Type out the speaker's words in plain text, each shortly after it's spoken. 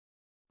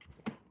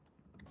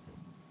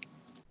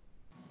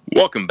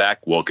Welcome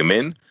back. Welcome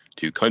in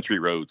to Country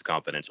Roads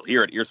Confidential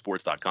here at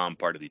earsports.com,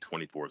 part of the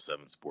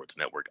 24/7 Sports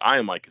Network. I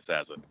am Mike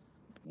Casazza.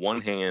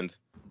 One hand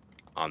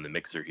on the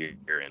mixer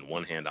here and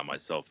one hand on my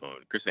cell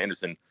phone. Chris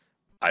Anderson,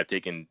 I've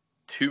taken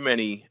too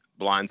many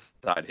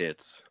blindside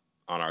hits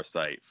on our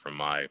site from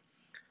my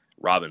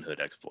Robinhood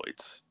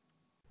exploits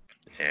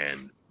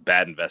and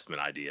bad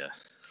investment idea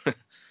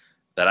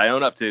that I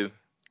own up to.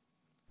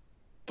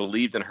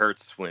 Believed in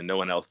Hertz when no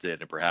one else did,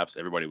 and perhaps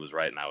everybody was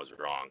right and I was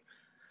wrong.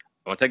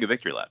 I want to take a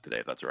victory lap today,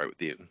 if that's all right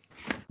with you.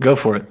 Go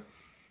for it.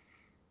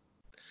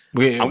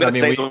 I'm going to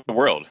save the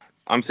world.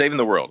 I'm saving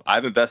the world.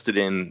 I've invested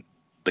in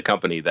the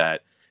company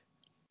that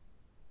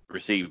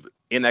received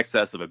in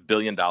excess of $1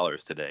 billion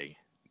today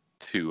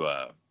to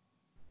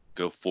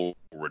go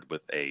forward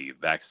with a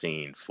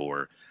vaccine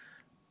for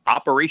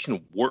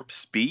Operation Warp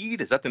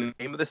Speed. Is that the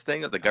name of this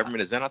thing that the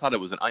government is in? I thought it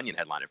was an Onion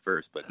headline at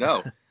first, but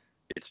no,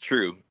 it's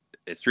true.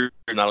 It's true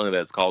not only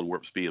that it's called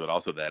Warp Speed, but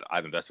also that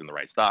I've invested in the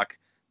right stock.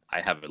 I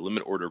have a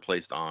limit order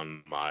placed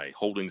on my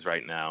holdings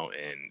right now,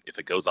 and if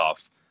it goes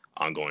off,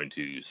 I'm going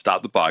to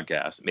stop the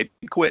podcast, maybe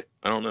quit.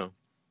 I don't know,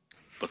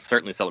 but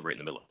certainly celebrate in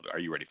the middle of it. Are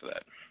you ready for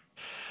that?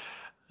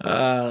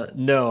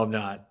 No, I'm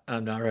not.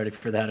 I'm not ready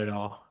for that at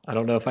all. I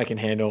don't know if I can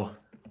handle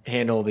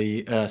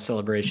the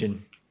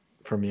celebration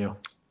from you.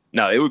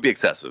 No, it would be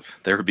excessive.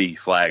 There would be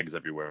flags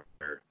everywhere.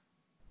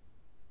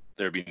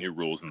 There would be new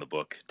rules in the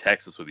book.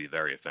 Texas would be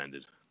very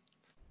offended.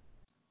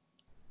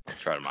 I'll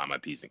try to mind my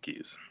P's and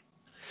Q's.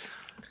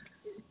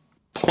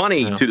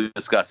 Plenty to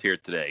discuss here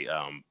today.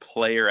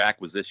 Player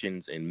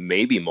acquisitions in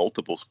maybe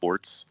multiple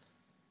sports.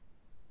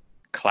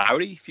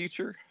 Cloudy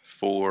future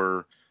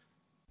for,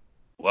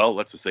 well,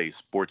 let's just say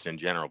sports in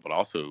general, but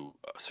also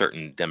a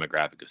certain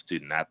demographic of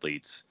student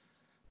athletes.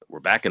 We're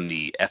back in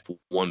the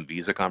F1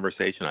 visa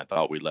conversation. I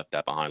thought we left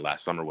that behind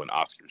last summer when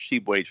Oscar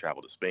Tshiebwe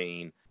traveled to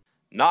Spain.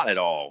 Not at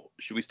all.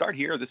 Should we start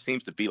here? This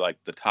seems to be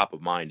like the top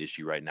of mind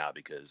issue right now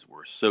because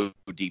we're so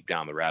deep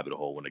down the rabbit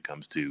hole when it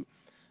comes to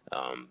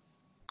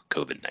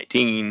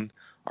COVID-19.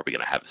 Are we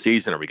going to have a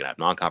season? Are we going to have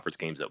non-conference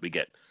games that we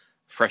get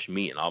fresh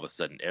meat and all of a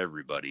sudden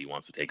everybody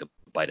wants to take a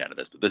bite out of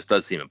this? But this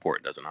does seem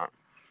important, does it not?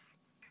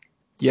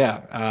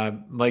 Yeah.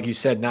 Like you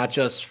said, not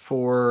just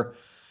for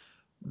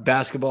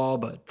basketball,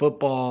 but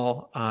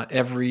football,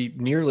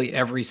 nearly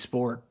every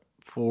sport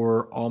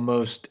for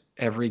almost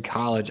every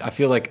college. I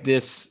feel like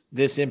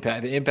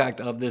the impact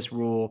of this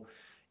rule,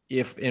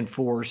 if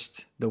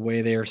enforced the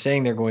way they are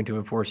saying they're going to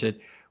enforce it,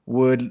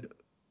 would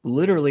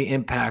literally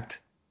impact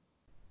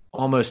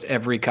almost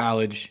every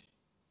college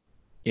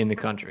in the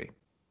country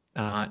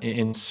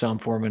in some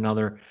form or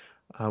another.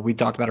 We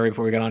talked about it right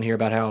before we got on here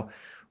about how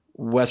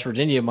West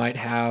Virginia might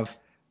have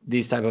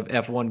these type of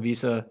F1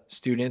 visa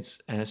students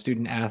and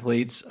student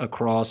athletes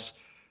across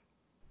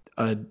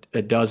a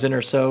dozen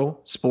or so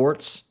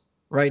sports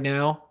right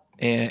now.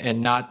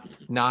 And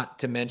not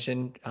to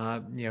mention,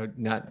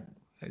 not,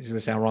 it's going to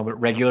sound wrong, but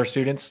regular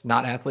students,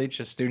 not athletes,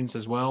 just students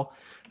as well.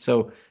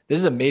 So this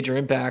is a major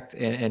impact,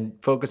 and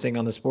focusing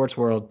on the sports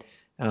world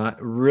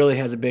really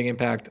has a big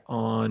impact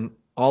on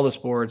all the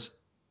sports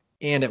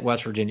and at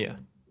West Virginia.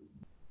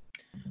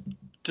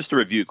 Just to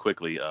review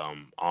quickly,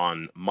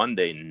 on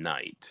Monday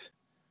night,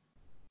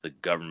 the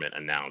government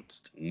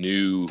announced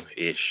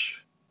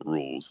new-ish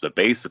rules that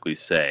basically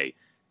say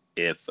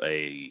if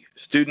a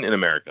student in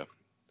America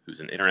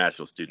who's an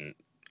international student,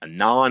 a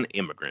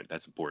non-immigrant,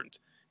 that's important,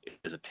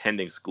 is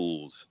attending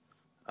schools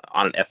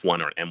on an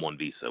F1 or an M1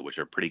 visa, which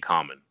are pretty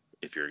common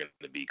if you're going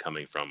to be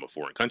coming from a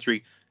foreign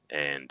country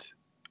and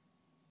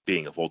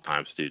being a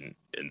full-time student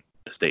in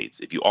the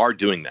States. If you are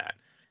doing that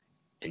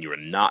and you are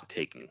not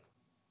taking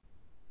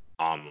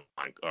online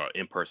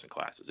in-person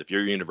classes, if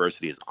your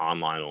university is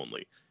online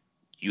only,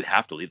 you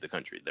have to leave the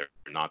country. They're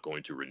not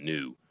going to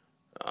renew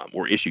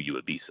or issue you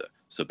a visa.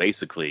 So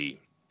basically,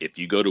 if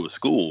you go to a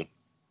school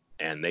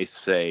and they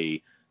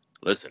say,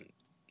 listen,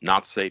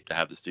 not safe to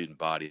have the student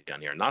body down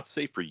here, not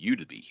safe for you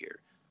to be here.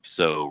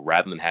 So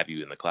rather than have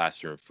you in the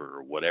classroom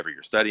for whatever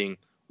you're studying,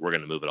 we're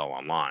going to move it all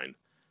online.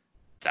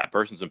 That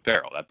person's in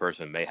peril. That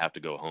person may have to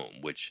go home,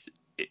 which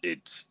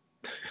it's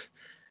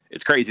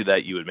crazy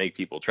that you would make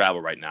people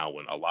travel right now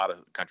when a lot of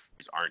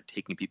countries aren't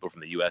taking people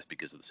from the U.S.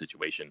 because of the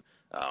situation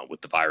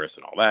with the virus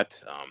and all that.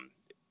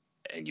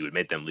 And you would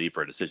make them leave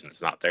for a decision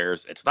that's not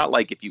theirs. It's not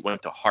like if you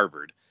went to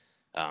Harvard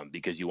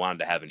because you wanted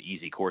to have an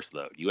easy course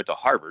load. You went to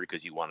Harvard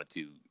because you wanted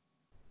to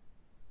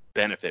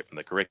benefit from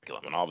the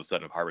curriculum. And all of a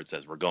sudden, if Harvard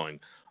says we're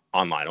going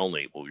online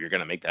only, well, you're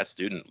going to make that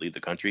student leave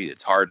the country.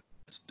 It's hard.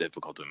 It's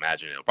difficult to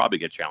imagine. It'll probably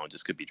get challenged.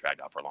 This could be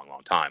dragged out for a long,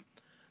 long time.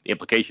 The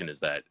implication is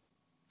that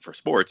for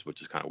sports,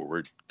 which is kind of where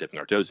we're dipping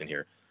our toes in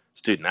here,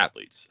 student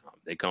athletes,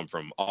 they come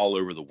from all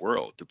over the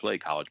world to play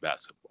college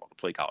basketball, to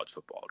play college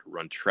football, to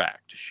run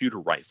track, to shoot a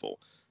rifle,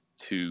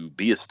 to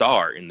be a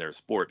star in their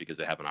sport because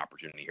they have an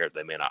opportunity here that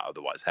they may not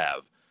otherwise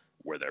have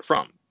where they're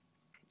from.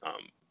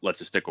 Let's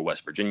just stick with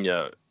West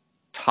Virginia.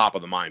 Top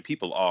of the mind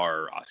people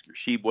are Oscar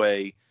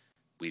Tshiebwe.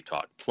 We've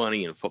talked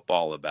plenty in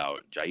football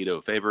about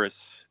Jaido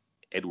Favoris,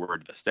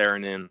 Edward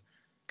Vesteranen,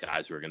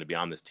 guys who are going to be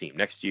on this team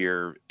next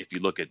year. If you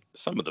look at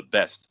some of the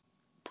best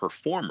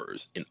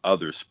performers in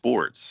other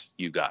sports.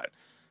 You got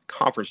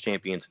conference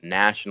champions,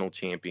 national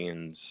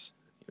champions,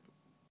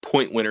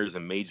 point winners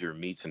in major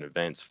meets and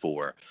events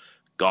for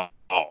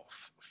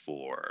golf,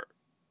 for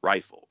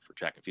rifle, for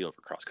track and field,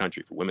 for cross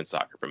country, for women's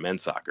soccer, for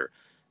men's soccer.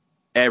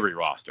 Every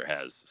roster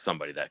has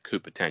somebody that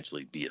could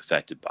potentially be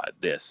affected by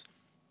this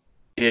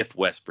if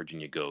West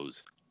Virginia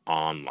goes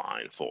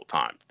online full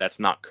time. That's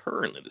not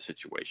currently the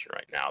situation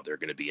right now. They're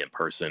going to be in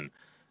person,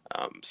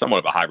 somewhat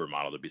of a hybrid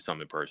model. There'll be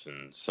some in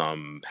person,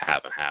 some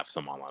half and half,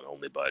 some online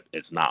only, but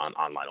it's not an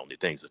online only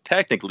thing. So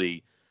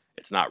technically,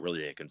 it's not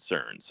really a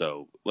concern.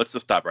 So let's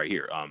just stop right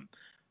here.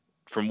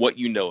 From what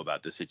you know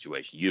about this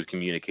situation, you've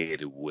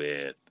communicated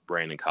with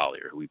Brandon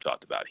Collier, who we've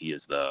talked about. He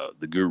is the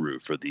guru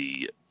for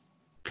the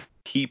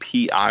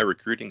PPI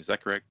recruiting. Is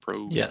that correct?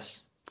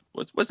 Yes.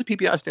 What's the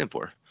PPI stand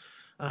for?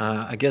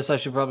 I guess I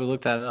should probably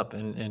look that up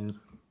and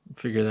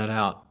figure that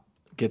out.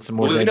 Get some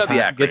more well, dead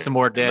time. Get some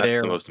more dead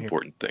air. That's the most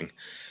important thing.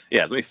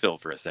 Yeah, let me fill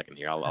for a second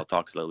here. I'll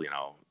talk slowly and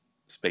I'll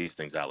space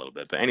things out a little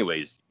bit. But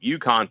anyways, you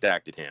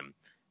contacted him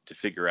to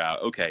figure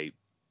out, okay,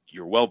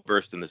 you're well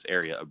versed in this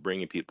area of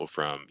bringing people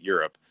from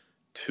Europe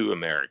to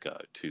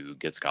America to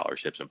get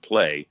scholarships and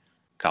play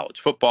college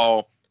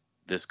football.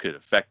 This could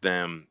affect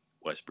them.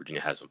 West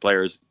Virginia has some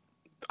players.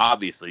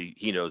 Obviously,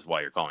 he knows why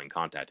you're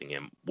contacting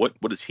him. What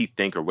does he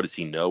think, or what does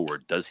he know, or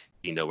does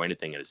he know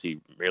anything, and is he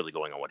merely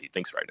going on what he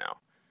thinks right now?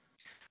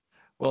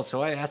 Well,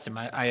 so I asked him.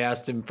 I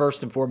asked him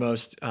first and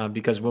foremost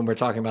because when we're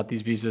talking about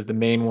these visas, the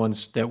main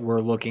ones that we're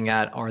looking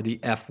at are the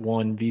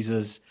F1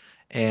 visas,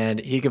 and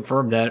he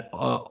confirmed that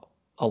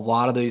a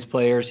lot of these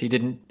players. He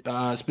didn't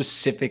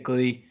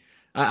specifically.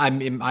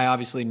 I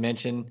obviously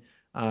mentioned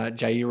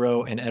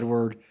Jairo and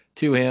Edward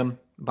to him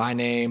by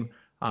name.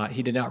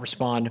 He did not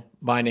respond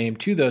by name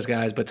to those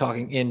guys, but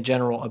talking in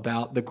general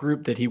about the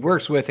group that he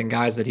works with and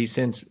guys that he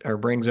sends or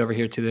brings over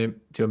here to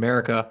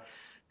America,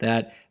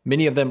 that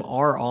many of them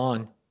are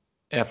on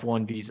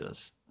F1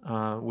 visas,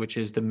 which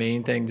is the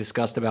main thing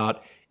discussed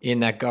about in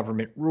that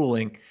government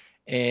ruling.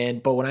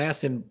 But when I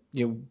asked him,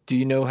 do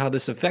you know how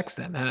this affects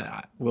them?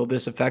 Will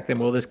this affect them?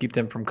 Will this keep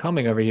them from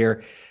coming over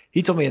here?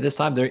 He told me at this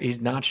time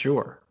he's not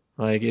sure.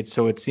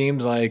 So it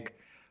seems like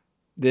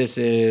this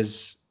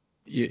is,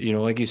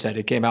 like you said,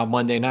 it came out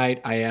Monday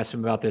night. I asked him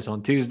about this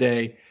on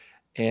Tuesday,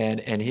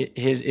 and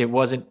it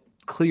wasn't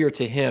clear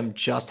to him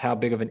just how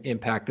big of an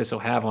impact this will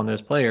have on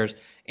those players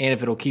and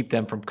if it'll keep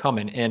them from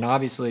coming. And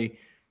obviously,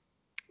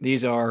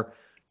 these are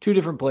two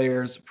different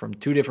players from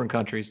two different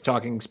countries,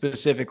 talking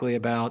specifically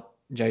about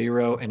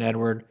Jairo and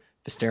Edward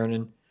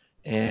Vistaranen.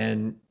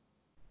 And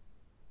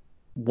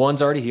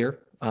one's already here.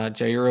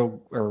 Jairo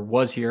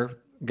was here,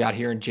 got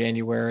here in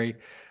January.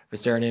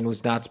 Vistaranen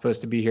was not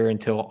supposed to be here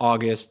until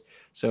August.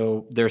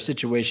 So their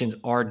situations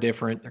are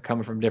different. They're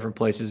coming from different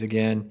places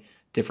again,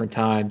 different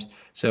times.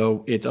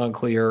 So it's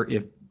unclear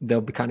if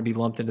they'll kind of be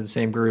lumped into the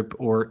same group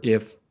or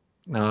if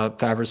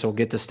Favres will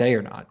get to stay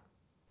or not.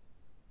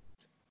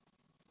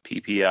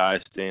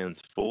 PPI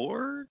stands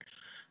for?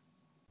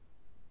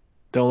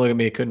 Don't look at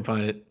me. I couldn't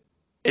find it.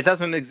 It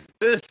doesn't exist.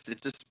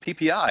 It's just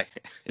PPI.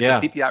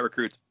 PPI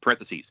recruits,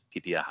 parentheses,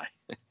 PPI.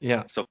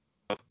 Yeah. So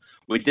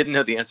we didn't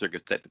know the answer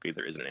because technically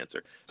there isn't an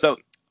answer. So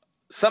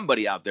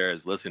somebody out there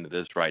is listening to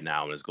this right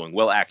now and is going,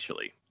 well,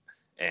 actually,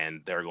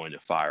 and they're going to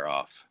fire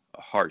off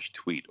a harsh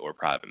tweet or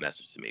private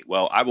message to me.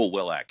 Well, I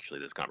will actually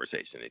this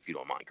conversation, if you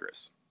don't mind,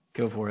 Chris.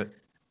 Go for it.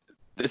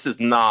 This is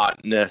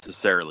not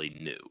necessarily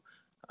new.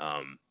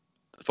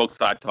 The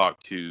folks I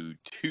talked to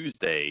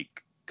Tuesday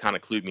kind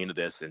of clued me into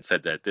this and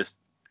said that this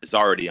is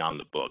already on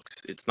the books.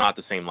 It's not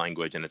the same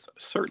language, and it's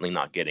certainly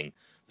not getting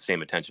the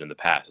same attention in the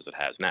past as it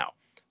has now.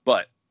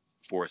 But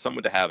for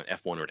someone to have an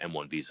F1 or an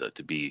M1 visa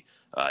to be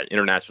an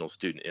international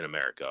student in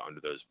America under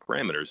those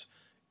parameters,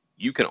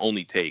 you can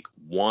only take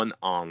one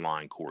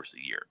online course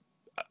a year.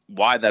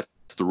 Why that's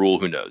the rule,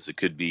 who knows? It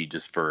could be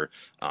just for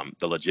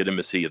the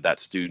legitimacy of that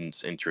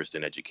student's interest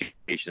in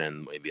education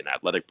and maybe an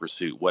athletic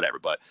pursuit, whatever.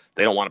 But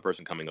they don't want a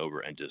person coming over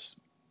and just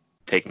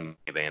taking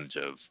advantage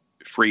of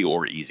free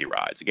or easy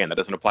rides. Again, that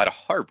doesn't apply to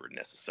Harvard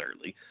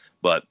necessarily,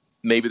 but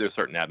maybe there's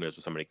certain avenues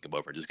where somebody can come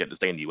over and just get to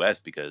stay in the U.S.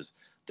 because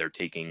they're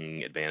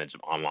taking advantage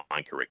of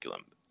online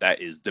curriculum.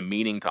 That is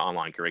demeaning to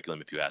online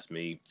curriculum, if you ask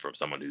me, from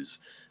someone who's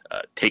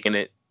taken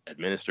it,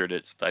 administered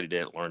it, studied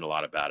it, learned a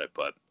lot about it.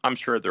 But I'm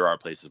sure there are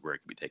places where it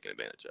can be taken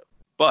advantage of.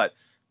 But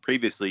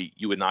previously,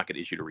 you would not get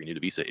issued or renewed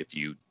a visa if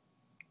you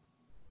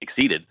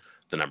exceeded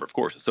the number of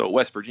courses. So at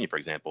West Virginia, for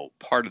example,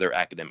 part of their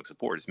academic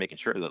support is making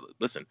sure that,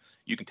 listen,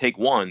 you can take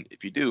one.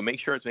 If you do, make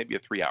sure it's maybe a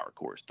 3-hour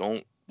course.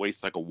 Don't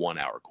waste like a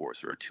 1-hour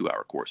course or a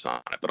 2-hour course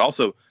on it. But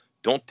also,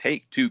 don't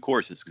take 2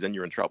 courses because then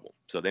you're in trouble.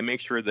 So they make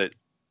sure that,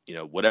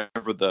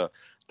 whatever the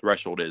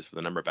threshold is for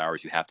the number of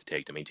hours you have to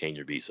take to maintain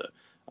your visa.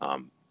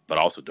 But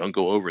also don't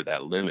go over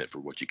that limit for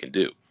what you can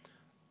do.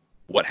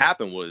 What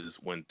happened was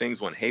when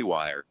things went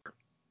haywire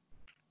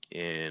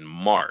in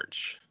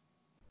March,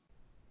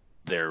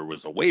 there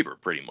was a waiver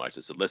pretty much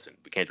that said, listen,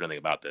 we can't do anything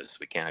about this.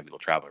 We can't have people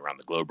traveling around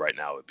the globe right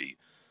now. It would be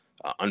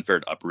unfair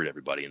to uproot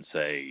everybody and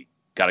say,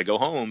 got to go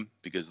home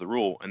because of the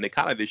rule. And they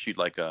kind of issued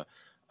like a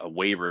a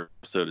waiver,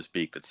 so to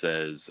speak, that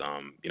says,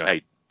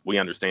 hey, we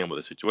understand what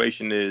the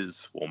situation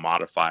is. We'll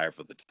modify it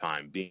for the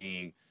time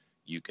being.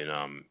 You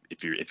can,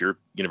 if your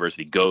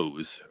university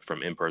goes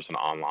from in-person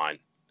to online,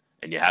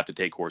 and you have to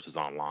take courses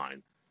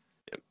online,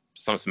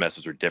 some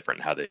semesters are different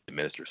in how they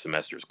administer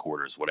semesters,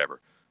 quarters,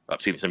 whatever.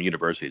 Some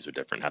universities are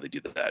different in how they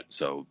do that.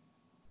 So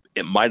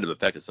it might have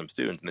affected some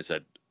students, and they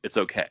said it's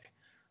okay.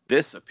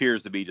 This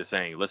appears to be just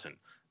saying, listen,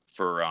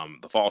 for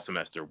the fall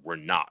semester, we're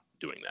not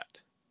doing that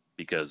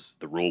because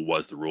the rule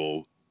was the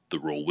rule. The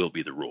rule will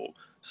be the rule.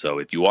 So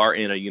if you are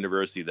in a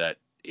university that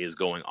is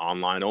going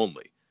online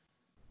only,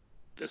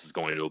 this is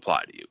going to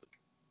apply to you.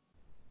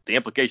 The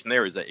implication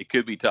there is that it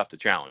could be tough to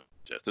challenge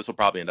this. This will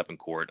probably end up in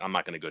court. I'm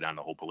not going to go down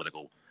the whole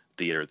political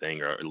theater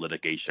thing or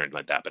litigation or anything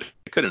like that, but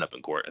it could end up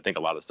in court. I think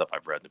a lot of the stuff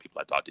I've read and the people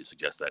I talked to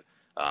suggest that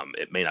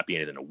it may not be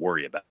anything to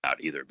worry about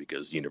either,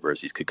 because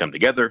universities could come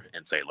together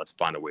and say, let's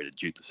find a way to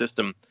juke the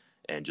system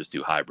and just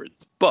do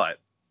hybrids. But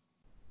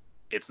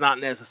it's not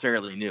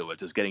necessarily new.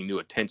 It's just getting new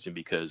attention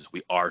because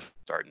we are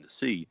starting to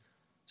see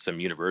some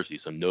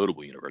universities, some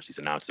notable universities,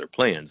 announce their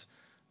plans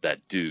that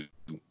do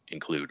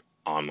include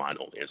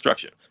online-only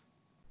instruction.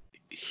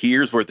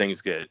 Here's where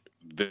things get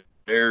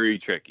very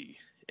tricky,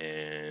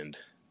 and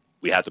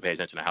we have to pay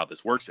attention to how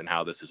this works and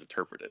how this is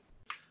interpreted.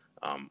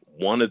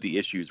 One of the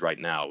issues right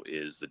now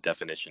is the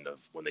definition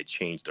of when they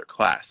change their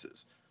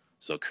classes.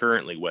 So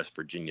currently, West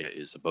Virginia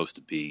is supposed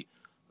to be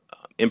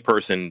in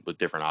person with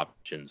different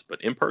options,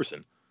 but in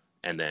person,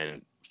 and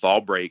then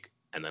fall break,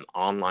 and then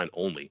online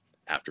only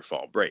after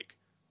fall break.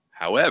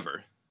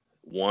 However,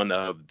 one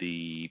of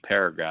the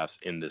paragraphs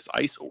in this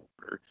ICE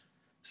order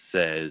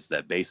says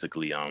that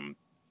basically,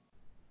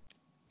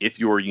 if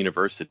your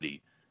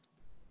university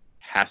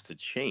has to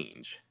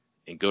change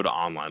and go to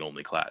online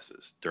only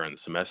classes during the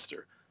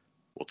semester,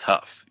 well,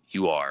 tough.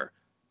 You are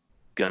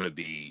going to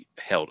be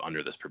held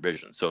under this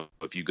provision. So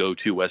if you go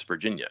to West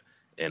Virginia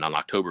and on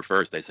October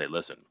 1st, they say,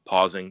 listen,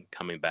 pausing,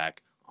 coming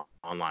back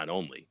online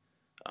only,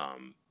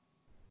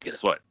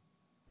 guess what?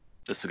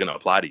 This is going to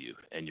apply to you,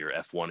 and your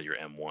F1 or your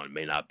M1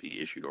 may not be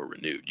issued or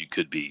renewed. You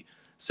could be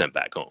sent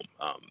back home.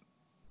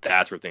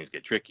 That's where things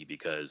get tricky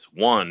because,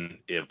 one,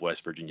 if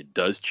West Virginia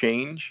does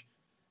change,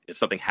 if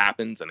something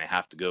happens and they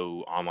have to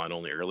go online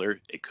only earlier,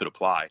 it could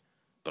apply.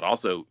 But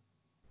also,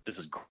 this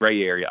is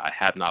gray area I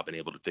have not been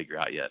able to figure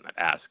out yet. And I've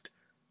asked,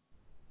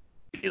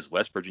 is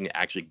West Virginia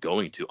actually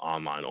going to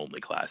online only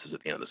classes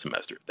at the end of the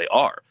semester? They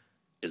are.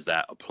 Is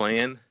that a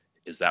plan?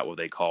 Is that what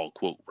they call,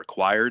 quote,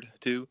 required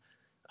to?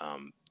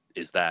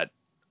 Is that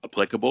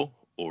applicable,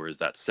 or is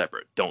that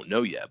separate? Don't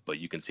know yet, but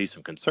you can see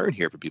some concern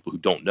here for people who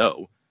don't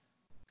know,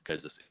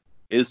 because this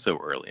is so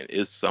early and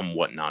is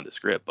somewhat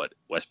nondescript, but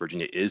West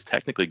Virginia is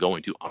technically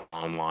going to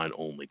online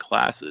only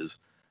classes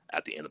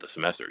at the end of the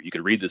semester. You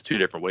can read this two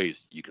different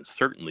ways. You can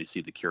certainly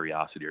see the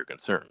curiosity or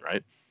concern,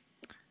 right?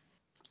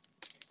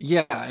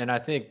 Yeah, and I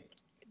think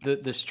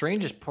the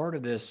strangest part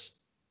of this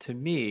to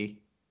me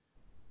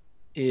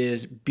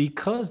is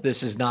because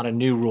this is not a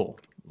new rule.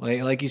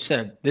 Like you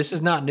said, this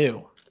is not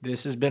new.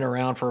 This has been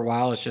around for a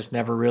while. It's just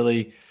never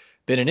really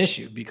been an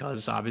issue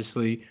because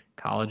obviously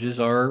colleges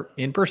are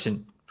in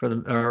person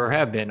or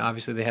have been.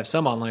 Obviously, they have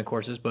some online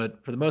courses,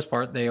 but for the most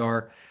part, they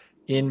are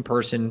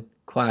in-person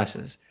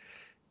classes.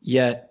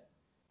 Yet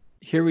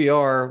here we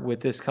are with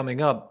this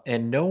coming up,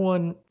 and no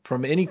one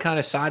from any kind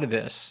of side of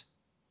this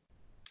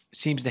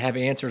seems to have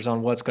answers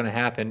on what's going to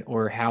happen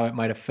or how it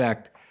might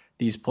affect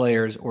these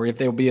players or if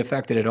they'll be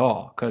affected at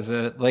all. Because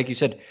like you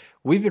said,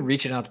 we've been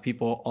reaching out to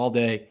people all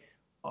day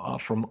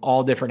from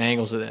all different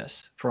angles of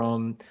this,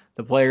 from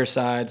the player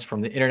sides,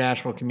 from the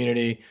international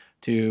community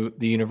to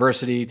the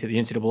university, to the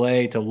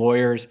NCAA, to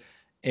lawyers.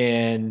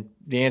 And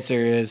the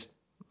answer is,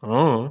 I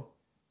don't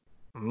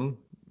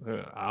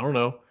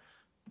know.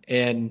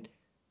 And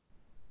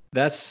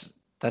that's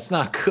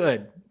not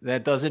good.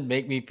 That doesn't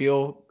make me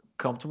feel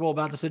comfortable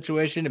about the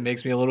situation. It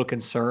makes me a little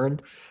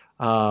concerned.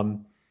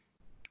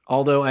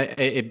 Although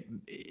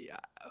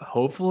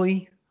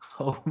hopefully,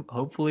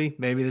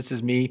 maybe this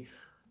is me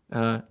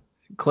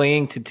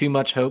clinging to too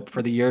much hope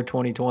for the year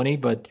 2020,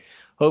 but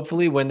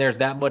hopefully when there's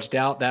that much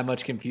doubt, that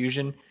much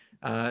confusion,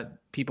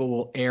 people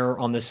will err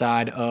on the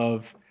side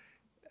of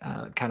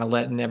kind of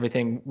letting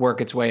everything work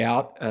its way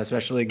out,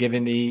 especially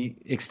given the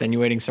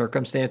extenuating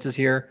circumstances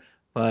here.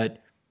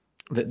 But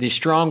the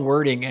strong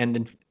wording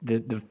and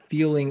the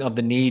feeling of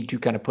the need to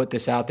kind of put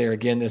this out there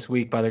again this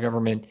week by the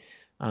government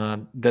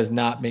does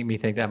not make me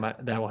think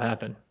that will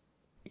happen.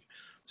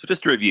 So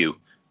just to review,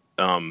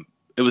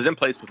 it was in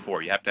place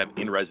before. You have to have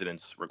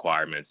in-residence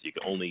requirements. You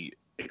can only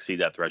exceed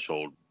that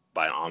threshold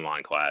by an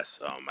online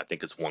class. I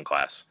think it's one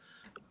class.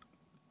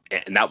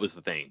 And that was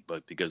the thing.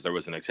 But because there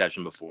was an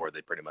exception before,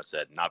 they pretty much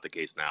said, not the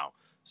case now.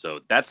 So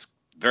that's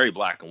very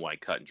black and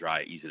white, cut and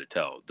dry, easy to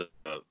tell. The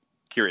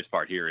curious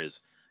part here is,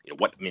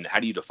 how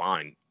do you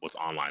define what's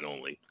online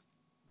only?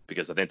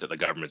 Because I think that the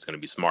government's going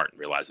to be smart and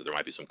realize that there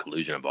might be some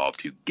collusion involved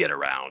to get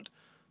around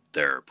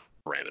their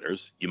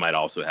parameters. You might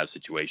also have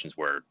situations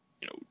where,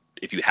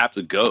 if you have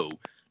to go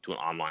to an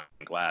online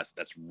class,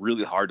 that's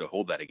really hard to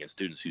hold that against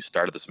students who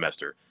started the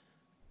semester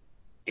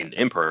in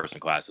in-person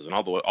classes, and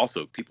although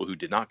also people who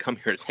did not come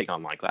here to take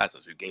online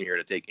classes, who came here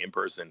to take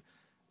in-person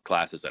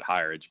classes at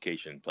higher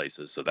education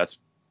places. So that's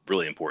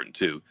really important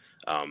too.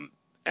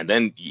 And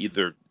then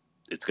either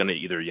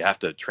you have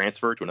to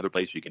transfer to another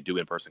place where you can do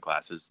in-person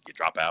classes, you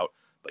drop out,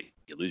 but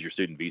you lose your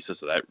student visa,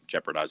 so that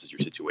jeopardizes your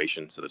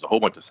situation. So there's a whole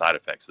bunch of side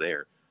effects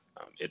there.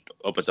 It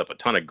opens up a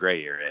ton of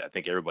gray area. I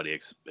think everybody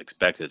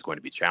expects it's going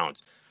to be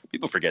challenged.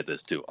 People forget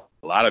this too.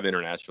 A lot of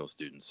international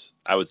students,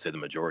 I would say the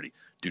majority,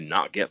 do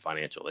not get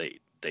financial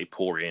aid. They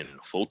pour in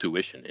full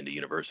tuition into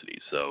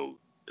universities. So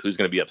who's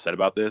going to be upset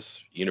about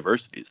this?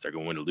 Universities. They're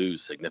going to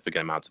lose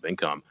significant amounts of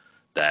income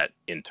that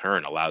in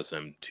turn allows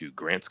them to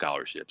grant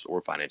scholarships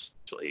or financial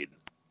aid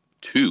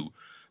to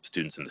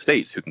students in the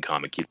States who can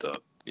come and keep the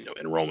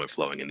enrollment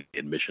flowing and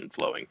admission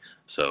flowing.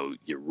 So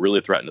you're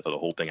really threatening to throw the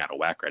whole thing out of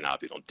whack right now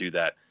if you don't do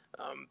that.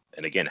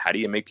 And again, how do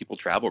you make people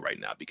travel right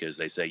now? Because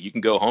they say you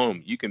can go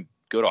home, you can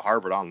go to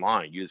Harvard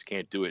online, you just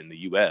can't do it in the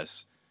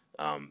U.S.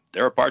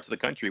 There are parts of the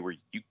country where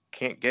you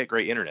can't get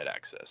great internet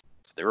access.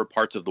 There are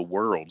parts of the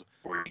world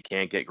where you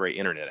can't get great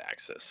internet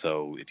access.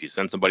 So if you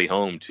send somebody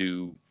home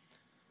to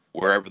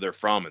wherever they're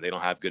from and they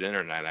don't have good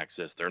internet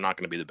access, they're not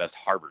going to be the best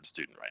Harvard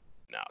student right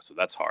now. So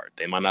that's hard.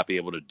 They might not be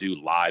able to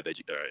do live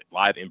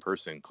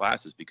in-person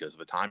classes because of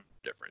a time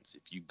difference.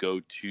 If you go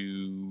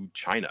to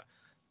China,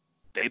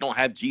 they don't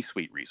have G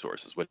Suite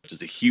resources, which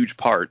is a huge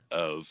part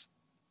of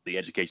the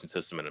education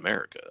system in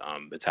America.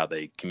 It's how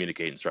they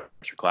communicate and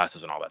structure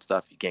classes and all that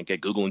stuff. You can't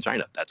get Google in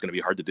China. That's going to be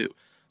hard to do.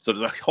 So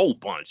there's a whole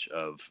bunch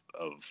of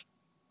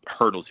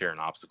hurdles here and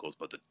obstacles.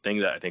 But the thing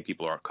that I think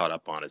people are caught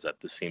up on is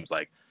that this seems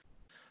like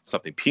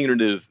something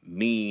punitive,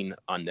 mean,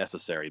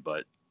 unnecessary,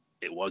 but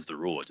it was the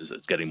rule.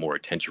 It's getting more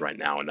attention right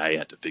now, and now you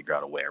have to figure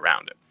out a way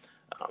around it.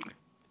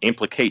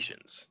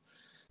 Implications.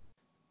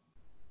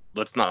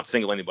 Let's not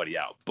single anybody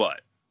out,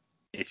 but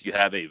if you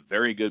have a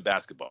very good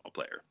basketball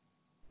player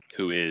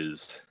who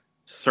is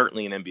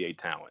certainly an NBA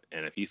talent,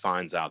 and if he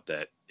finds out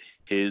that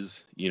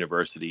his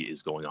university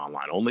is going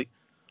online only,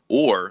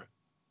 or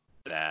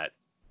that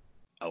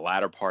a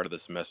latter part of the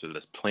semester that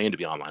is planned to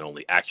be online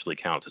only actually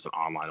counts as an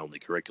online only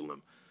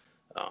curriculum,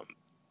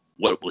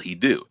 what will he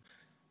do?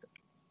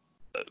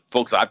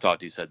 Folks I've talked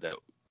to said that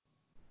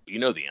you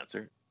know the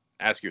answer.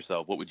 Ask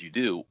yourself, what would you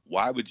do?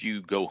 Why would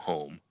you go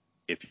home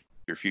if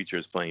your future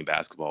is playing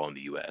basketball in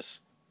the U.S.?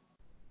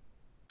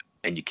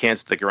 And you can't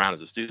stick around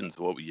as a student,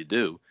 so what would you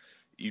do?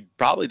 You'd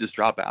probably just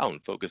drop out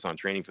and focus on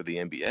training for the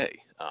NBA.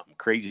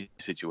 Crazy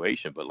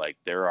situation, but like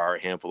there are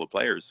a handful of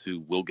players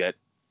who will get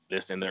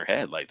this in their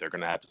head. Like they're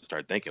going to have to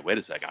start thinking, wait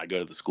a second, I go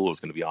to the school, it's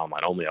going to be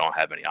online only. I don't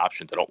have any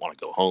options. I don't want to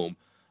go home.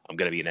 I'm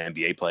going to be an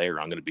NBA player.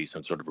 I'm going to be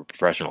some sort of a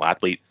professional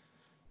athlete.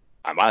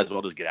 I might as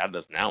well just get out of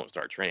this now and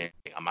start training.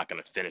 I'm not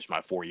going to finish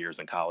my 4 years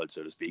in college,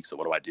 so to speak. So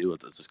what do I do?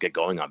 Let's just get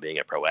going on being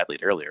a pro athlete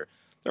earlier.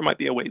 There might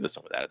be a way to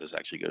some of that if this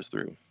actually goes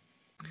through.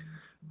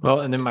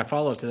 Well, and then my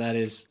follow-up to that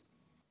is,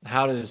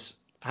 how does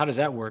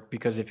that work?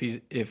 Because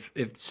if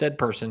said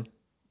person,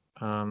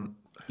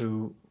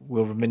 who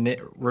will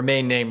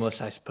remain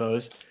nameless, I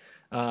suppose,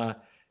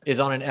 is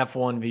on an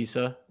F1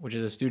 visa, which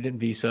is a student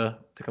visa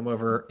to come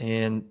over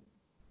and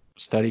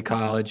study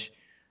college.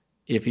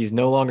 If he's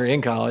no longer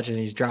in college and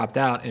he's dropped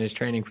out and is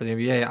training for the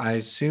NBA, I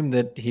assume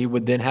that he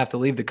would then have to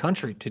leave the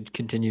country to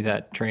continue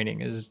that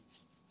training. Is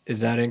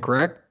that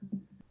incorrect?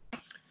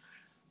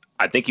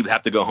 I think he'd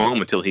have to go home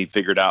until he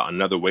figured out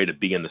another way to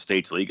be in the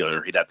States legally,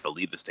 or he'd have to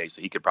leave the States.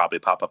 So he could probably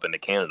pop up into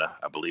Canada.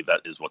 I believe that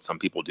is what some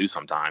people do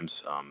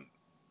sometimes.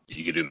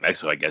 You could do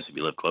Mexico, I guess, if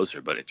you live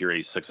closer. But if you're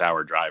a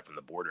 6-hour drive from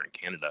the border in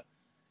Canada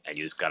and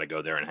you just got to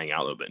go there and hang out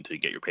a little bit until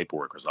you get your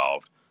paperwork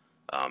resolved,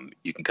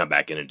 you can come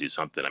back in and do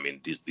something. I mean,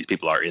 these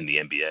people are in the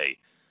NBA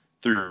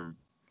through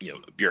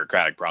a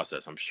bureaucratic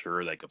process. I'm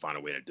sure they could find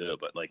a way to do it.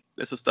 But like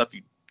this is stuff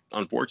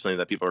unfortunately,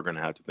 that people are going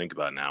to have to think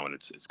about now, and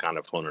it's kind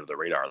of flown under the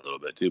radar a little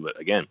bit too. But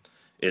again,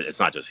 it's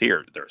not just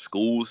here. There are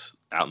schools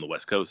out in the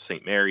West Coast,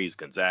 St. Mary's,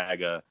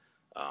 Gonzaga.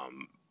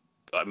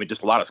 I mean,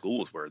 just a lot of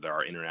schools where there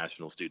are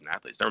international student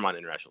athletes. Never mind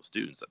international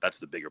students. That's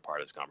the bigger part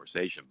of this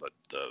conversation. But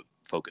the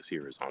focus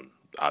here is on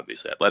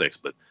obviously athletics.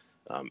 But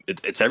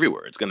it's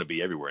everywhere. It's going to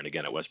be everywhere. And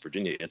again, at West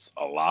Virginia, it's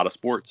a lot of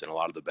sports and a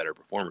lot of the better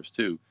performers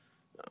too.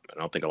 I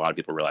don't think a lot of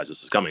people realize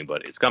this is coming,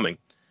 but it's coming.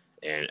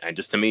 And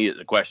just to me,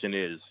 the question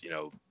is,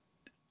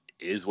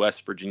 is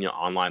West Virginia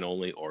online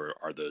only, or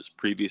are those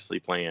previously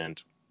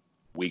planned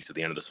weeks at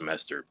the end of the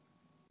semester,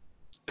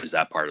 is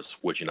that part of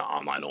switching to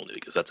online only?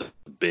 Because that's a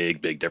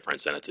big, big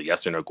difference. And it's a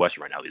yes or no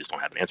question right now. They just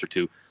don't have an answer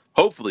to.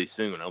 Hopefully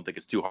soon. I don't think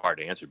it's too hard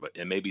to answer, but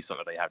it may be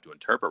something they have to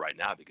interpret right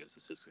now because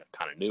this is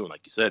kind of new. And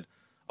like you said,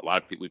 a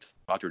lot of people we've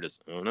talked to are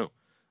just, I don't know.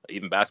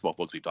 Even basketball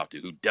folks we've talked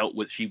to who dealt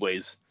with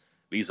Tshiebwe's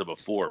visa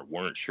before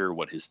weren't sure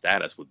what his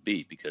status would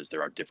be because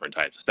there are different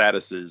types of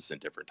statuses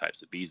and different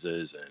types of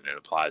visas, and it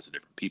applies to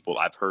different people.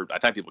 I've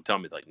had people tell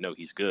me like, no,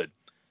 he's good.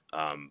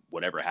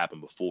 Whatever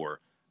happened before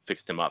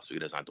fixed him up, so he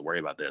doesn't have to worry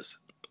about this.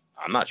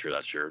 I'm not sure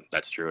that's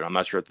true, and I'm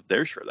not sure that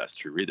they're sure that's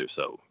true either.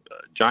 So,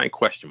 giant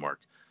question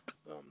mark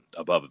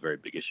above a very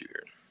big issue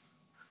here.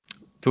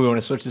 Do we want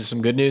to switch to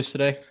some good news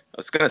today? I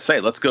was going to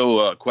say, let's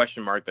go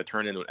question mark that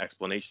turned into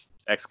an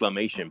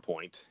exclamation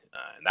point,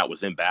 and that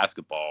was in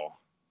basketball.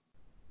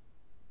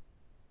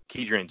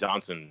 Kedrian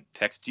Johnson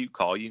text you,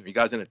 call you. Are you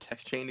guys in a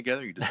text chain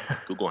together? You just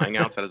Google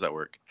Hangouts? How does that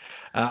work?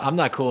 I'm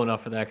not cool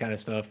enough for that kind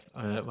of stuff.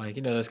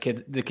 Those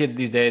kids, the kids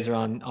these days are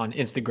on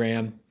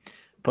Instagram,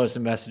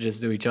 posting messages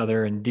to each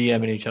other and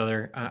DMing each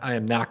other. I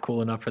am not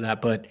cool enough for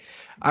that. But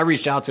I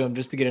reached out to him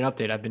just to get an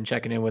update. I've been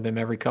checking in with him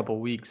every couple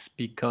of weeks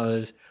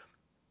because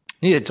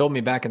he had told me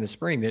back in the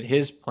spring that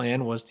his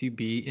plan was to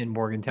be in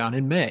Morgantown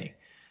in May.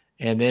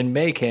 And then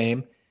May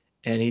came,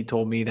 and he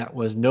told me that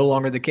was no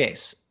longer the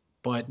case,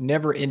 but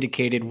never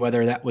indicated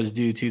whether that was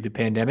due to the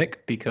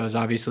pandemic, because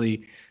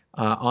obviously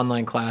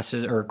online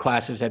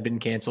classes had been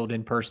canceled,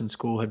 in-person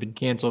school had been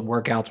canceled,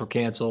 workouts were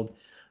canceled,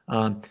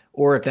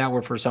 or if that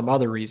were for some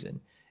other reason.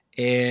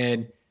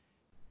 And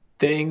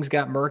things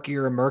got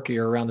murkier and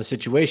murkier around the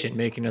situation,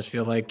 making us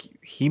feel like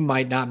he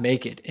might not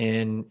make it.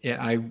 And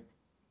I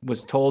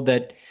was told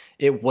that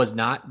it was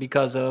not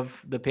because of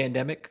the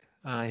pandemic,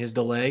 his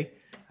delay.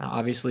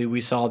 Obviously, we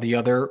saw the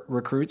other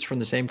recruits from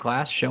the same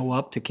class show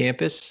up to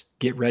campus,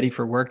 get ready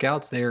for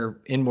workouts. They're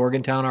in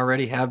Morgantown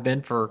already, have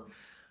been for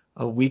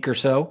a week or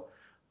so.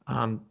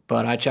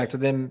 But I checked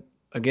with him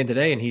again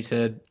today, and he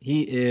said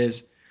he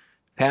is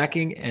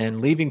packing and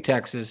leaving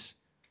Texas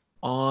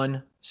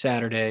on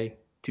Saturday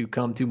to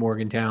come to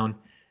Morgantown.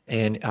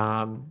 And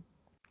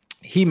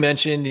he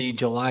mentioned the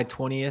July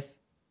 20th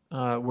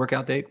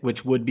workout date,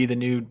 which would be the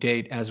new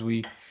date. As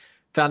we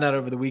found out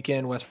over the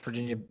weekend, West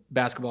Virginia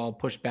basketball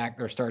pushed back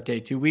their start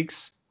date 2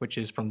 weeks, which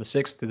is from the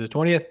 6th to the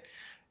 20th.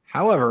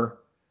 However,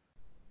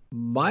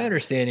 my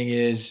understanding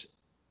is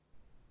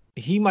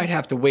he might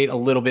have to wait a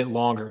little bit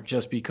longer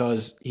just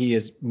because he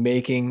is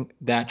making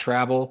that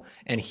travel,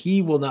 and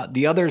he will not.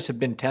 The others have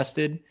been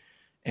tested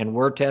and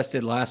were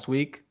tested last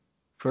week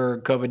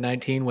for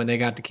COVID-19 when they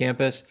got to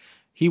campus.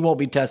 He won't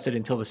be tested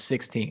until the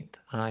 16th.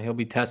 He'll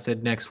be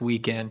tested next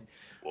weekend.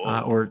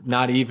 Or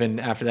not even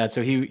after that.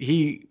 So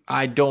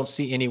I don't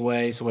see any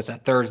way. So what's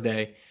that,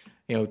 Thursday?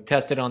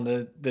 Tested on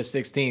the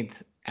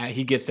 16th.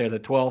 He gets there the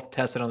 12th,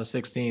 tested on the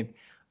 16th.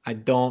 I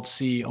don't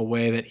see a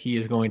way that he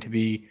is going to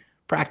be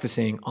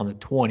practicing on the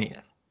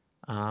 20th.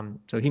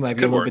 So he might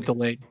be a little bit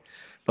delayed,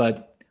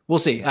 but we'll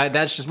see.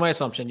 That's just my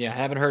assumption. Yeah, I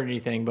haven't heard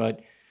anything,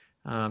 but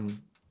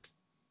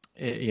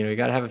you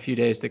got to have a few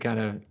days to kind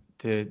of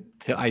to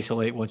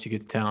isolate once you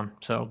get to town.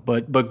 So,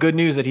 but good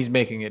news that he's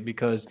making it,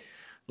 because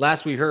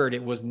last we heard,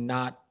 it was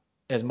not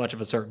as much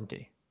of a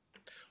certainty.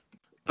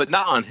 But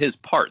not on his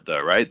part,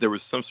 though, right? There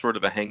was some sort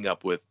of a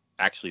hang-up with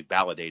actually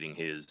validating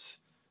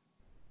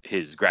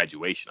his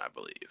graduation, I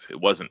believe.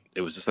 It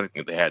was just something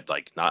that they had,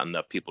 like, not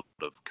enough people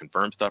to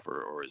confirm stuff,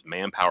 or his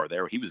manpower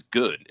there. He was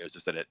good. It was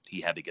just that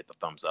he had to get the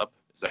thumbs up.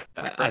 Is that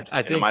correct?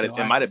 I think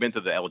it might have been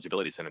to the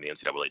eligibility center in the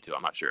NCAA, too.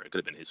 I'm not sure. It could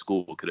have been his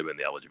school. It could have been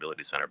the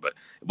eligibility center. But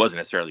it wasn't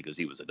necessarily because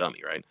he was a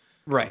dummy, right?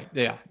 Right.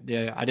 Yeah.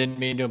 I didn't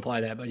mean to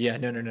imply that. But, yeah,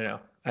 no.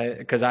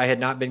 Because I had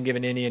not been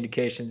given any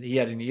indication that he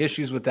had any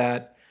issues with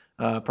that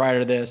prior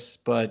to this,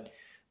 but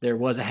there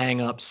was a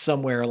hang up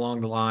somewhere along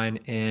the line.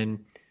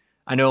 And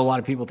I know a lot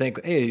of people think,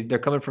 hey, they're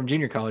coming from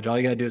junior college, all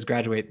you got to do is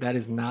graduate. That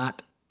is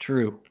not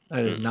true.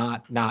 That is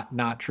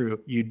not true.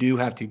 You do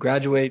have to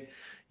graduate.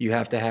 You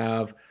have to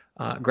have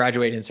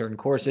graduate in certain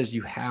courses.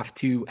 You have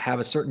to have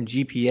a certain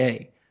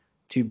GPA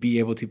to be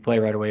able to play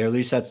right away. Or at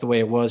least that's the way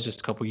it was just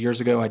a couple of years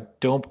ago. I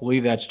don't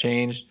believe that's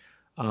changed.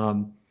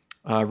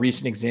 A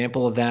recent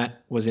example of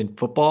that was in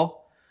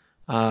football.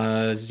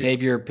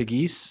 Xavier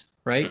Pegues,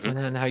 right? Mm-hmm. And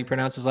then how you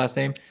pronounce his last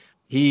name.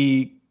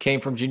 He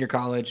came from junior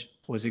college,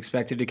 was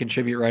expected to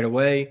contribute right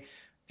away,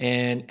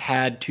 and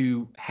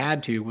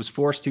was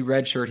forced to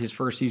redshirt his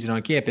first season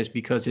on campus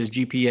because his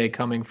GPA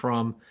coming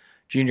from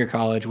junior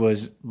college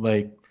was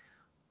like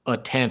a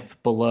 10th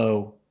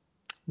below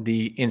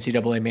the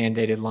NCAA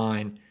mandated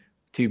line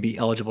to be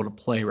eligible to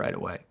play right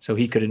away. So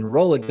he could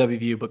enroll at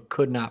WVU, but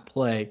could not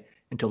play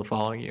until the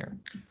following year.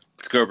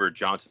 Let's go over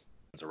Johnson's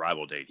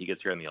arrival date. He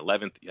gets here on the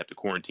 11th. You have to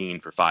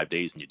quarantine for 5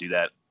 days, and you do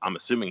that. I'm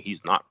assuming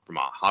he's not from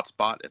a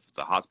hotspot. If it's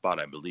a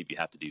hotspot, I believe you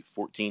have to do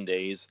 14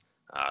 days.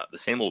 The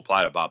same will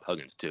apply to Bob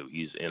Huggins, too.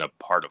 He's in a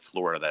part of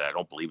Florida that I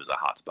don't believe is a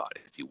hotspot.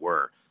 If he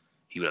were,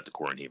 he would have to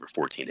quarantine for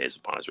 14 days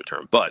upon his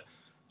return. But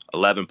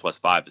 11 plus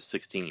 5 is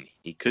 16.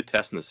 He could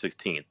test on the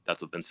 16th.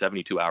 That's within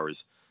 72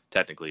 hours,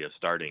 technically, of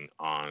starting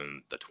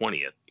on the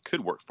 20th. It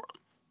could work for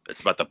him.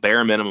 It's about the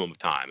bare minimum of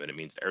time, and it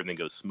means everything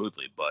goes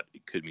smoothly, but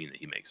it could mean that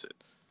he makes it.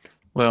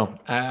 Well,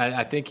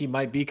 I think he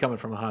might be coming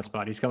from a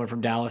hotspot. He's coming from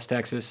Dallas,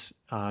 Texas.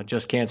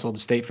 Just canceled the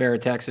State Fair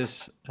of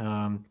Texas,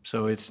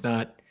 so it's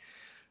not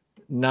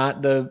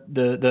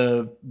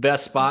the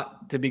best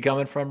spot to be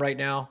coming from right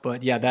now.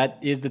 But yeah, that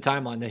is the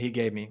timeline that he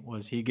gave me.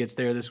 Was he gets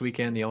there this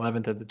weekend, the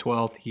 11th or the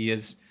 12th?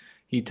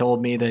 He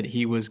told me that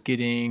he was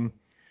getting.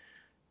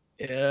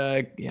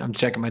 I'm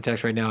checking my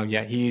text right now.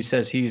 Yeah, he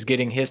says he's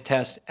getting his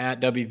test at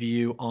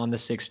WVU on the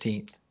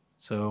 16th.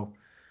 So.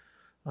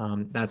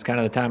 That's kind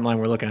of the timeline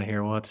we're looking at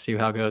here. We'll have to see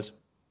how it goes.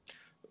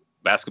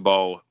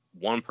 Basketball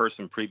one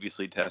person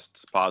previously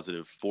tests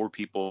positive. 4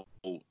 people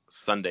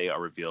Sunday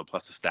are revealed,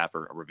 plus the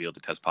staffer are revealed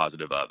to test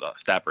positive. The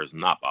staffer is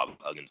not Bob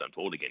Huggins, I'm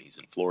told. Again, he's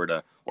in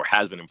Florida, or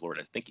has been in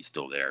Florida. I think he's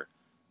still there.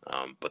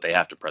 But they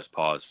have to press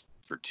pause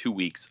for 2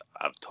 weeks.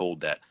 I've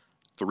told that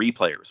 3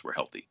 players were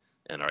healthy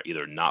and are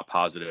either not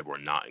positive or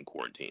not in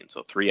quarantine.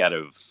 So 3 out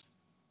of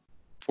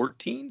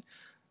 14?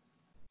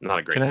 Not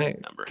a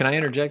great number. Can I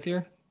interject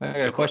here? I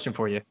got a question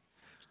for you.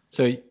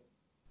 So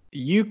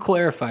you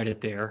clarified it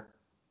there.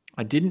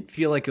 I didn't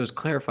feel like it was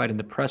clarified in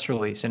the press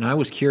release, and I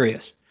was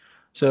curious.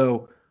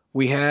 So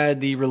we had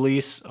the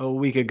release a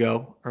week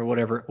ago or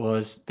whatever it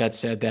was that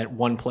said that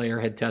 1 player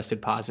had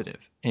tested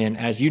positive. And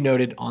as you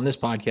noted on this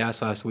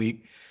podcast last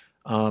week,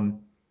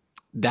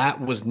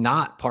 that was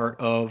not part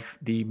of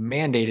the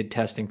mandated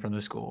testing from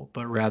the school,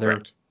 but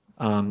rather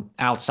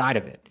outside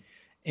of it.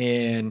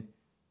 And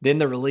then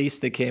the release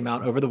that came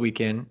out over the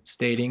weekend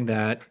stating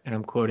that, and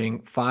I'm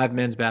quoting, 5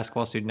 men's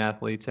basketball student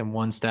athletes and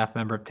 1 staff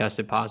member have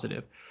tested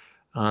positive.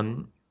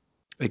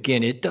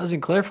 Again, it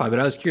doesn't clarify, but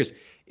I was curious,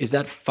 is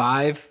that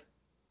 5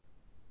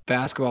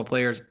 basketball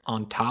players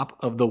on top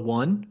of the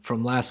 1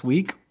 from last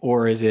week,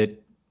 or is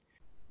it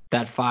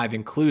that 5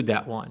 include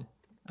that 1?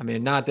 I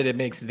mean, not that it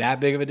makes that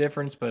big of a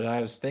difference, but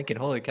I was thinking,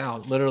 holy cow,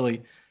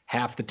 literally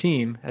half the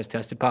team has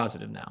tested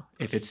positive now,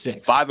 if it's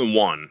 6. 5 and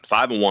 1.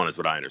 5 and 1 is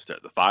what I understood.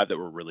 The 5 that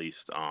were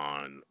released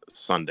on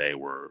Sunday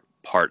were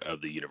part of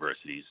the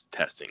university's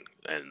testing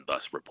and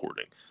thus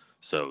reporting.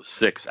 So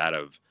 6 out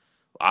of,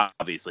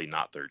 obviously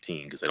not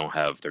 13, because they don't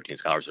have 13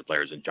 scholarship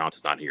players, and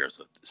Johnson's not here.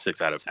 So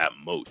 6 out of, at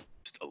most,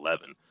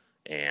 11.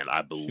 And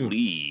I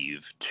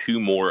believe 2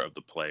 more of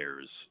the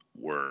players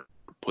were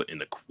put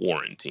into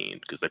quarantine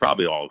because they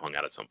probably all hung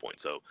out at some point.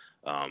 So,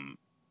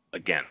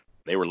 again,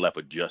 they were left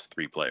with just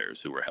 3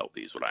 players who were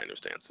healthy, is what I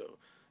understand. So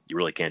you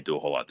really can't do a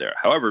whole lot there.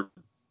 However,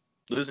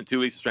 losing 2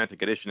 weeks of strength and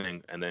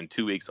conditioning and then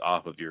 2 weeks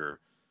off of your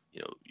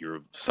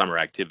summer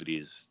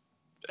activities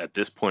at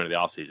this point of the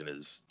offseason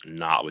is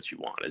not what you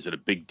want. Is it a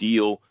big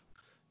deal?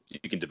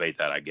 You can debate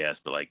that, I guess.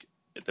 But, like,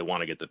 if they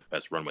want to get the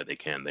best runway they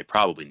can, they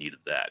probably needed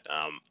that.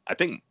 I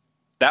think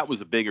that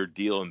was a bigger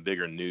deal and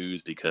bigger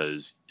news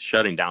because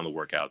shutting down the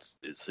workouts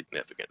is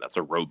significant. That's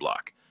a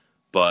roadblock.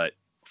 But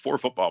 4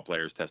 football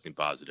players testing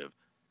positive,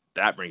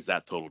 that brings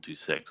that total to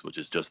 6, which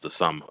is just the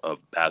sum of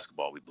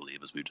basketball, we believe,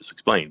 as we just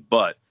explained.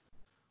 But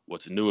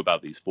what's new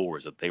about these 4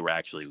 is that they were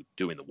actually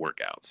doing the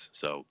workouts.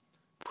 So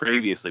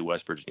previously,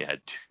 West Virginia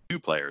had 2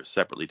 players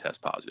separately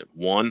test positive.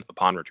 1,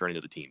 upon returning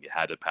to the team, you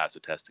had to pass a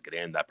test to get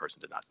in. That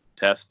person did not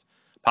test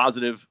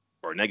positive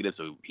or negative,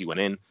 so he went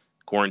in,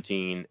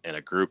 quarantine, and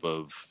a group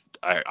of,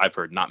 I've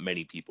heard not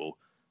many people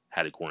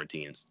had a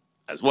quarantine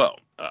as well.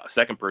 A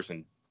second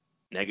person,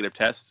 negative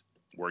test,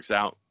 works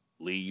out,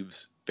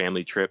 leaves,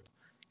 family trip,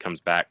 comes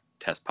back,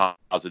 test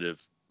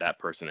positive, that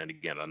person, and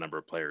again, a number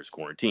of players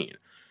quarantine.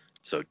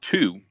 So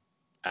 2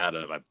 out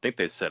of, I think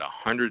they said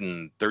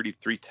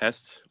 133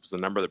 tests was the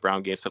number that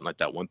Brown gave, something like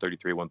that,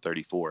 133,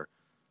 134,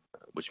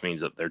 which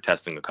means that they're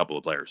testing a couple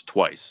of players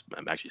twice,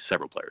 actually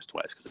several players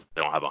twice, because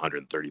they don't have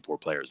 134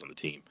 players on the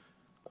team.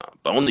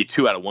 But only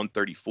 2 out of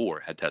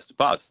 134 had tested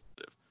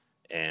positive.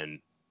 And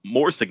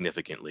more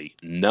significantly,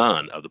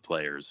 none of the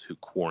players who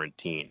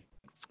quarantined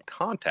from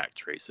contact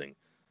tracing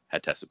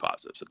had tested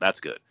positive. So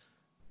that's good.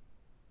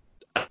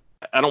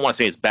 I don't want to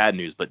say it's bad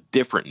news, but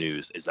different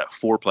news is that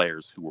 4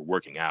 players who were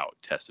working out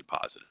tested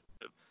positive.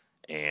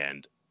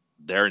 And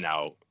they're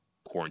now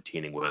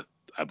quarantining with,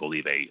 I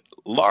believe, a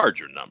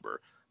larger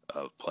number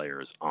of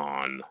players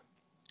on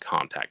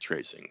contact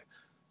tracing.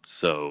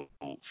 So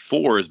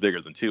 4 is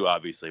bigger than 2,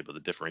 obviously, but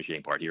the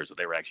differentiating part here is that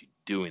they were actually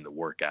doing the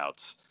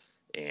workouts.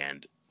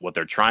 And what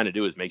they're trying to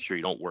do is make sure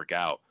you don't work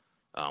out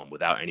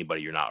without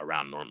anybody you're not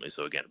around normally.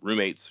 So again,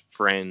 roommates,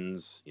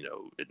 friends,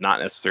 not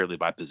necessarily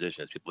by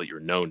position, it's people that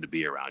you're known to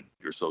be around,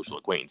 your social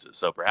acquaintances.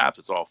 So perhaps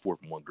it's all 4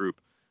 from one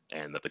group,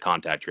 and that the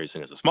contact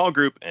tracing is a small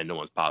group and no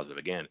one's positive.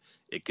 Again,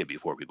 it could be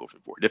 4 people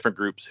from 4 different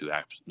groups who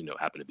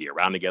happen to be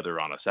around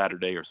together on a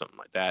Saturday or something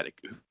like that.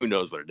 Who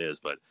knows what it is,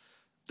 but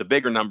the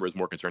bigger number is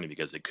more concerning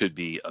because it could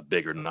be a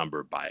bigger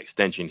number by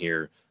extension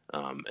here.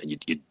 And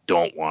you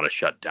don't want to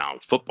shut down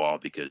football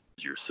because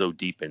you're so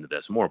deep into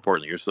this. More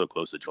importantly, you're so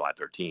close to July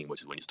 13,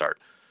 which is when you start,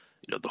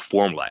 the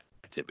formal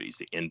activities,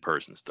 the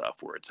in-person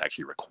stuff, where it's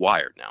actually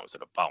required now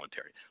instead of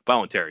voluntary.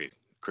 Voluntary,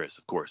 Chris,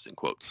 of course, in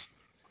quotes.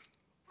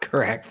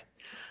 Correct.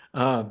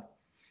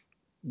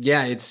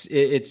 Yeah,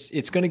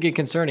 it's going to get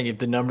concerning if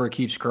the number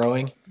keeps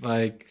growing,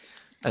 like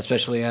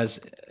especially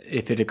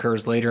if it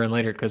occurs later and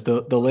later, because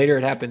the later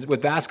it happens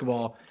with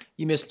basketball,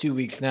 you miss 2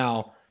 weeks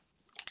now.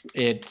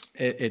 It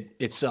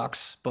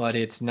sucks, but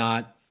it's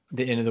not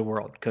the end of the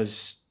world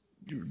because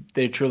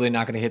they're truly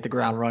not going to hit the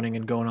ground running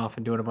and going off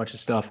and doing a bunch of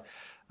stuff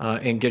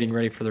and getting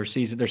ready for their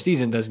season. Their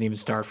season doesn't even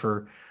start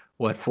for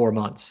 4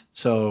 months.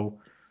 So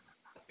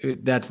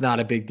that's not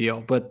a big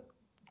deal, but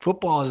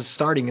football is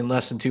starting in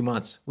less than 2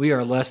 months. We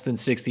are less than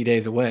 60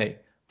 days away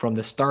from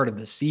the start of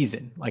the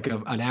season, like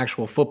an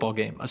actual football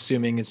game,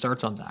 assuming it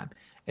starts on time,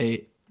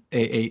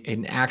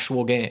 an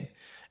actual game.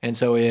 And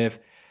so if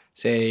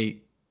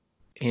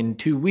in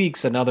 2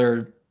 weeks,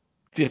 another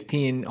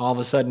 15, all of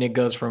a sudden it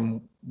goes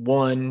from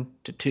 1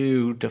 to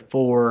 2 to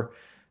 4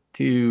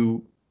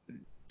 to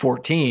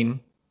 14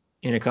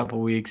 in a couple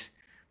of weeks,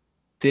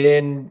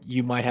 then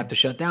you might have to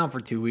shut down for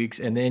 2 weeks.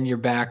 And then you're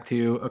back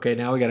to, okay,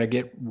 now we got to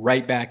get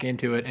right back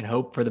into it and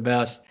hope for the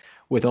best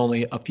with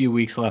only a few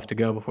weeks left to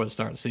go before the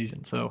start of the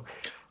season. So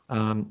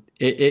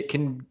it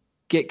can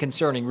get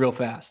concerning real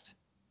fast.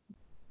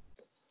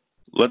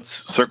 Let's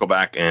circle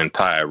back and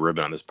tie a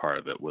ribbon on this part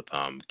of it with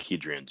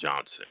Kedrian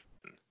Johnson.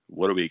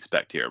 What do we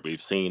expect here?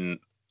 We've seen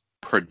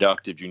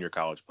productive junior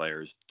college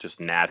players just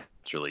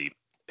naturally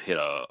hit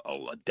a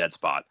dead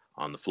spot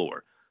on the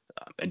floor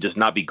and just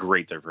not be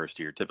great their first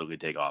year, typically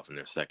take off in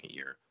their second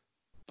year.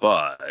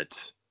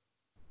 But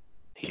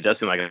he does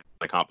seem like an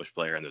accomplished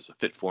player, and there's a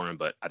fit for him,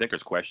 but I think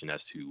there's a question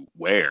as to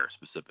where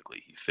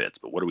specifically he fits.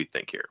 But what do we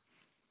think here?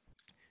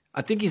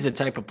 I think he's the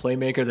type of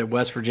playmaker that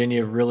West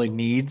Virginia really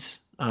needs.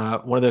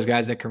 One of those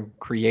guys that can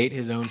create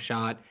his own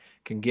shot,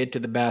 can get to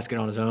the basket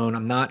on his own.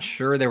 I'm not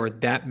sure there were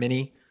that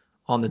many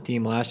on the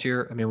team last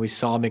year. I mean, we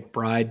saw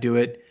McBride do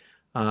it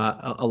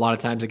a lot of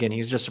times. Again,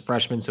 he's just a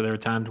freshman, so there were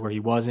times where he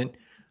wasn't.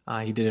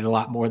 He did it a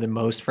lot more than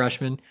most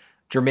freshmen.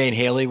 Jermaine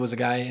Haley was a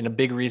guy, and a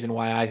big reason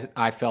why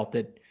I felt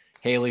that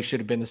Haley should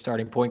have been the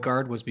starting point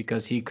guard was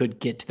because he could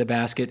get to the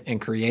basket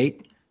and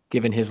create,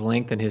 given his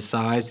length and his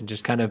size, and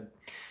just kind of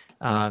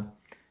I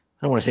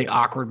don't want to say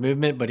awkward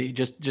movement, but he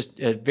just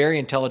a very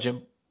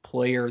intelligent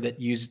player that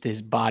used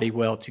his body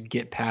well to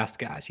get past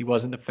guys. He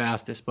wasn't the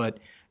fastest, but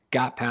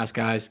got past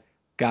guys,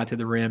 got to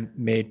the rim,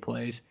 made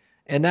plays.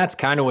 And that's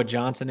kind of what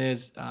Johnson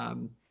is.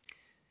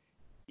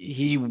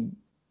 He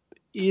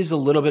is a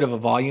little bit of a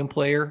volume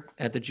player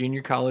at the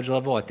junior college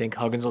level. I think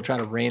Huggins will try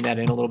to rein that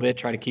in a little bit,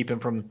 try to keep him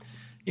from,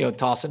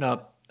 tossing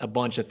up a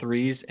bunch of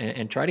threes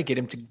and try to get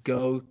him to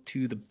go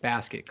to the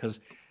basket. Because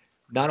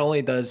not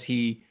only does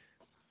he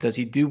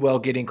do well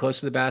getting close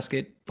to the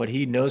basket, but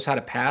he knows how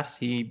to pass.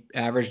 He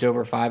averaged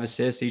over 5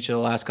 assists each of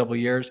the last couple of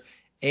years,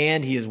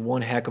 and he is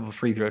one heck of a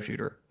free throw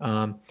shooter.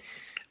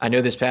 I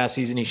know this past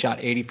season he shot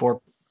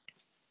 84%.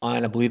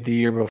 I believe the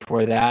year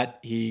before that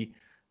he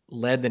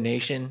led the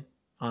nation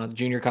on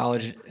junior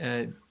college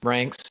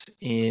ranks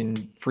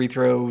in free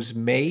throws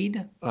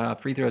made,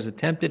 free throws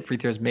attempted, free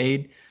throws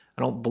made.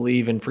 I don't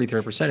believe in free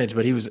throw percentage,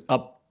 but he was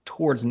up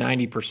towards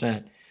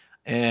 90%.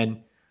 And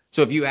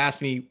so if you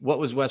ask me what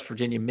was West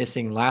Virginia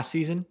missing last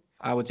season,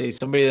 I would say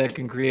somebody that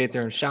can create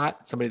their own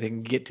shot, somebody that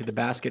can get to the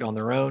basket on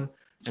their own,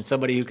 and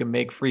somebody who can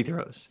make free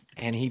throws.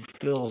 And he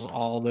fills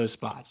all those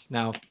spots.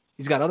 Now,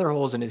 he's got other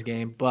holes in his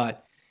game,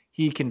 but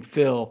he can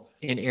fill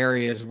in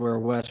areas where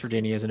West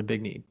Virginia is in a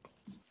big need.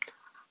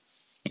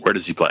 Where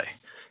does he play?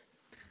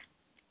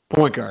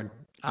 Point guard.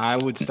 I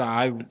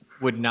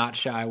would not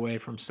shy away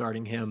from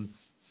starting him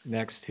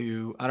next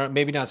to,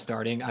 maybe not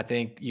starting. I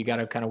think you got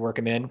to kind of work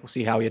him in. We'll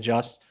see how he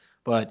adjusts.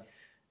 But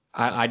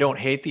I don't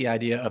hate the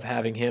idea of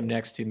having him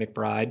next to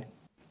McBride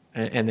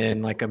and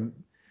then like a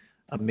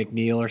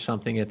McNeil or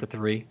something at the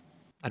 3.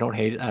 I don't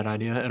hate that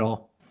idea at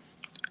all.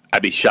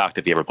 I'd be shocked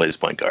if he ever plays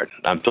point guard.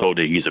 I'm told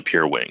that he's a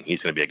pure wing.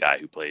 He's going to be a guy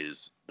who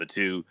plays the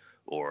 2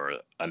 or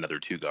another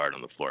 2 guard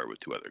on the floor with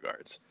 2 other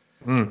guards.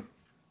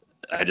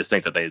 I just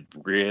think that they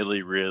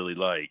really, really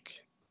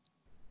like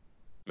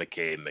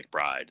McCabe and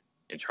McBride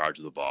in charge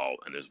of the ball,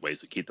 and there's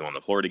ways to keep them on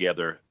the floor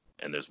together,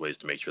 and there's ways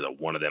to make sure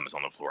that one of them is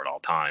on the floor at all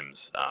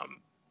times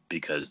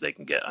because they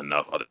can get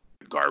enough other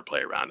guard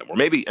play around him. Or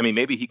maybe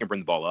he can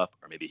bring the ball up,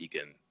 or maybe he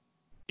can,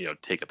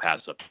 take a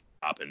pass up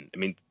top.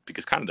 And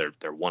because kind of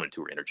their 1 and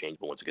 2 are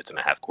interchangeable once it gets in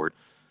a half court,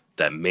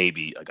 that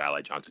maybe a guy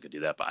like Johnson could do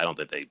that. But I don't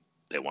think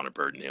they want to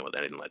burden him with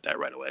anything like that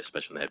right away,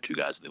 especially when they have 2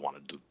 guys that they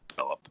want to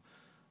develop.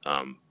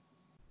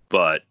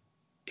 But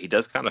he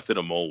does kind of fit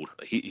a mold.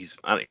 He's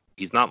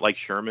not like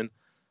Sherman,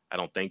 I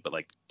don't think, but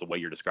like the way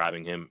you're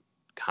describing him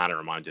kind of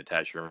reminds you of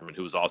Tad Sherman,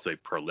 who was also a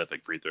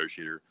prolific free throw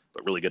shooter,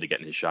 but really good at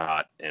getting his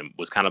shot and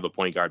was kind of a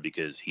point guard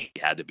because he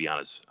had to be on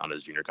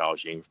his junior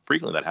college team.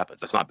 Frequently that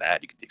happens. That's not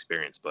bad. You get the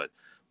experience, but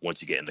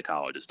once you get into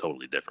college, it's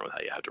totally different with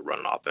how you have to run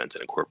an offense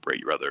and incorporate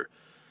your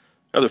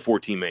other 4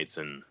 teammates.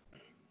 And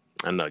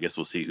I don't know, I guess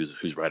we'll see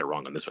who's right or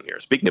wrong on this one here.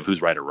 Speaking of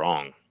who's right or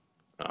wrong,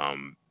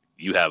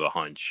 you have a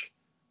hunch.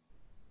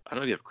 I don't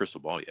know if you have a crystal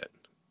ball yet,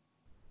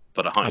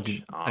 but a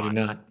hunch I do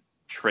not.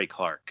 Trey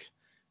Clark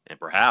and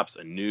perhaps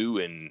a new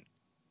and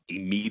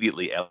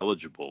immediately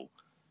eligible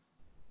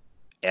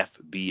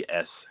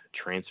FBS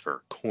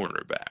transfer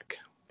cornerback.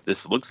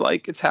 This looks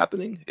like it's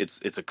happening. It's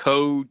a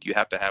code. You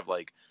have to have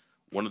like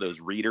one of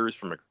those readers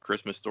from A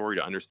Christmas Story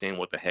to understand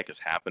what the heck is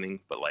happening.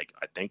 But like,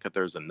 I think that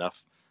there's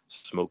enough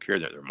smoke here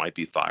that there might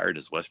be fire.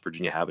 Does West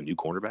Virginia have a new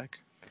cornerback?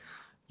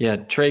 Yeah,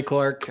 Trey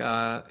Clark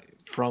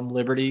from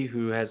Liberty,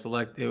 who has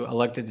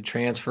elected to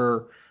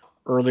transfer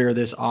earlier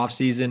this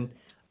offseason.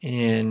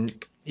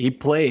 And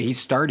he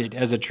started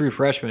as a true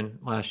freshman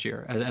last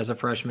year, as a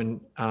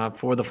freshman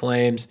for the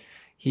Flames.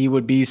 He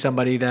would be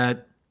somebody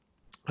that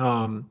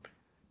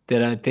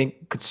I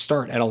think could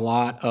start at a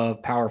lot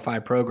of Power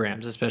 5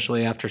 programs,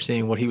 especially after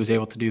seeing what he was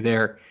able to do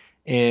there.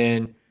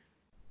 And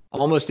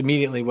almost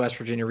immediately, West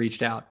Virginia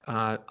reached out.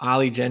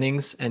 Ollie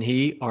Jennings and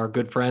he are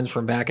good friends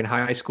from back in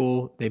high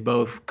school. They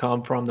both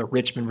come from the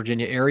Richmond,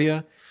 Virginia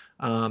area.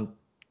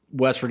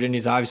 West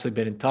Virginia's obviously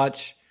been in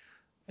touch.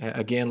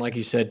 Again, like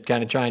you said,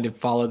 kind of trying to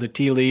follow the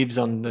tea leaves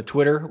on the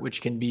Twitter,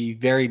 which can be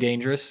very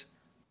dangerous.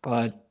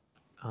 But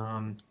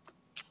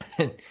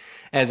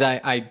as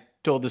I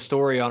told the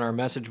story on our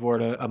message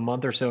board a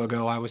month or so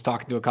ago, I was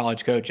talking to a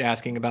college coach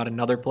asking about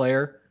another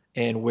player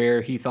and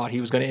where he thought he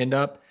was going to end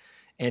up.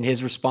 And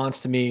his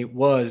response to me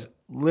was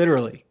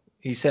literally,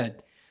 he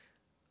said,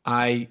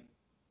 my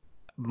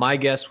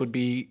guess would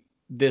be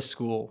this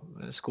school,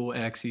 school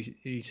X.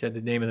 He said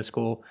the name of the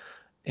school.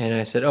 And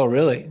I said, oh,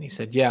 really? And he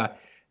said, yeah.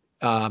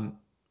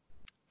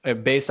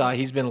 Based on,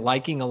 he's been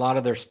liking a lot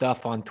of their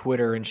stuff on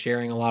Twitter and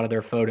sharing a lot of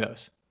their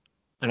photos.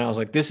 And I was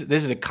like, this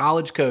is a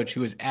college coach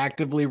who is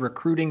actively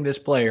recruiting this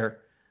player,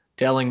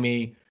 telling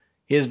me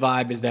his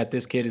vibe is that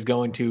this kid is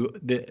going to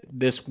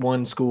this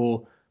one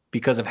school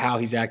because of how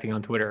he's acting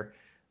on Twitter.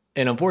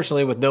 And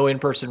unfortunately, with no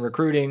in-person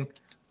recruiting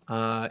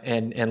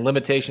and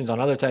limitations on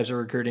other types of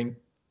recruiting,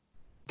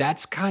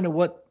 that's kind of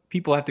what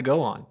people have to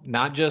go on.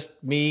 Not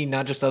just me,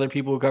 not just other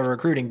people who cover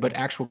recruiting, but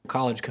actual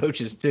college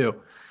coaches too.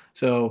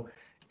 So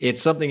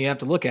it's something you have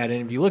to look at.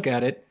 And if you look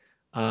at it,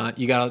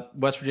 you got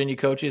West Virginia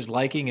coaches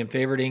liking and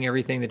favoriting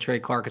everything that Trey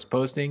Clark is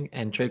posting.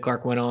 And Trey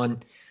Clark went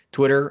on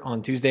Twitter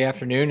on Tuesday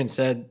afternoon and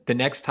said, the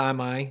next time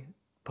I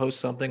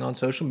post something on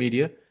social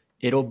media,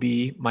 it'll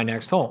be my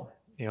next home.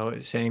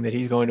 Saying that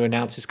he's going to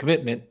announce his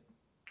commitment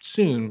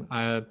soon,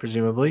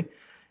 presumably.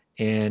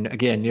 And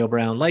again, Neil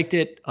Brown liked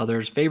it.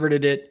 Others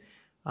favorited it.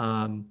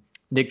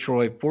 Nick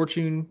Troy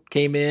Fortune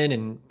came in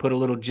and put a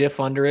little GIF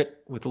under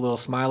it with a little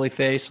smiley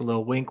face, a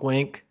little wink,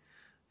 wink.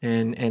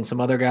 And some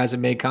other guys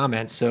have made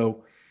comments.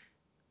 So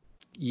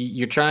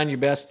you're trying your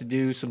best to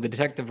do some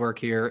detective work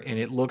here, and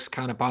it looks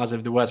kind of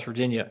positive to West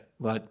Virginia.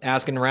 But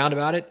asking around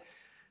about it,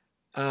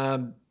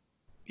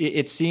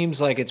 it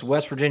seems like it's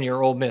West Virginia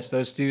or Ole Miss.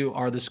 Those two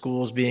are the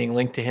schools being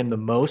linked to him the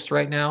most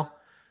right now.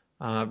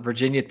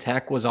 Virginia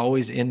Tech was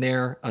always in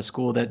there, a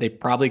school that they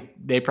probably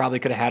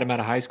could have had him out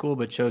of high school,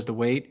 but chose to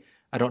wait.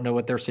 I don't know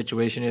what their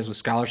situation is with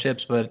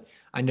scholarships, but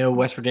I know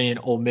West Virginia and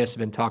Ole Miss have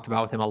been talked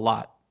about with him a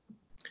lot.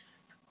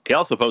 He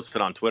also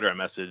posted on Twitter a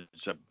message,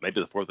 maybe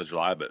the 4th of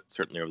July, but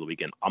certainly over the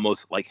weekend,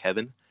 almost like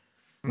heaven,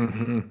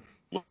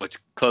 which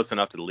close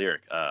enough to the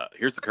lyric.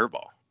 Here's the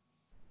curveball.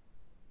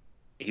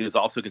 He was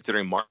also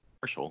considering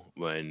Marshall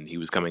when he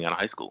was coming out of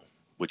high school,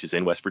 which is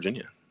in West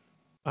Virginia.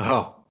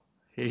 Oh,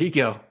 here you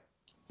go.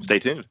 Stay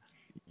tuned.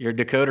 Your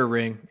decoder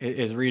ring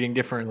is reading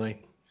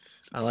differently.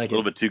 I like it. A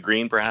little bit too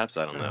green, perhaps.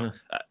 I don't know.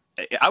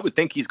 I would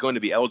think he's going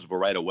to be eligible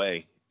right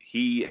away.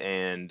 He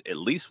and at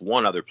least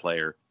one other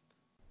player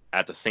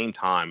at the same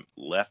time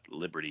left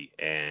Liberty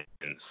and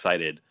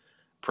cited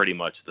pretty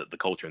much the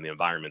culture and the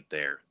environment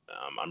there.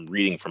 I'm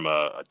reading from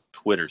a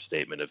Twitter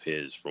statement of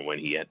his from when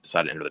he had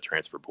decided to enter the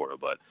transfer portal,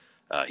 but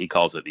he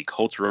calls it the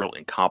cultural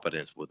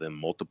incompetence within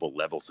multiple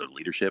levels of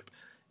leadership.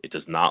 It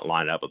does not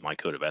line up with my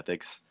code of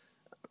ethics.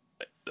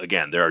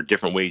 Again, there are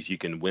different ways you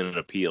can win an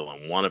appeal,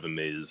 and one of them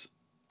is,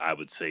 I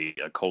would say,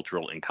 a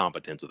cultural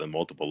incompetence within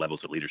multiple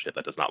levels of leadership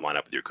that does not line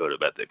up with your code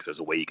of ethics. There's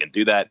a way you can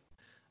do that.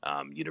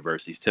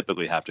 Universities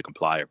typically have to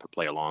comply or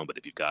play along, but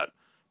if you've got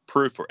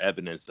proof or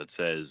evidence that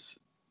says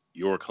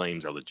your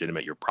claims are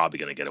legitimate, you're probably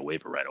going to get a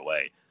waiver right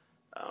away.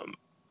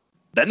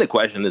 Then the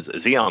question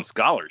is he on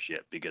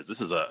scholarship? Because this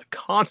is a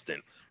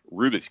constant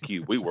Rubik's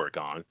Cube we work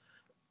on.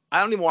 I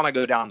don't even want to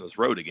go down this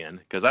road again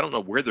because I don't know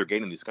where they're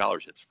getting these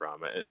scholarships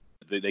from.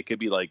 They could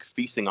be like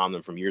feasting on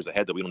them from years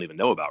ahead that we don't even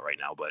know about right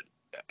now. But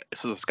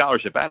this is a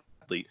scholarship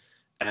athlete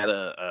at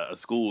a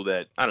school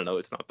that, I don't know,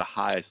 it's not the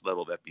highest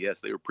level of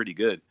FBS. They were pretty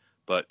good,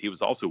 but he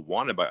was also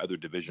wanted by other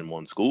Division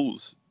I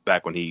schools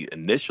back when he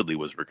initially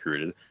was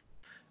recruited.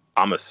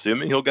 I'm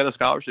assuming he'll get a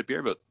scholarship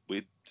here, but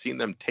we've seen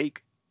them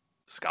take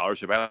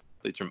scholarship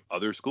athletes from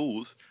other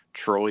schools,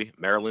 Troy,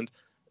 Maryland,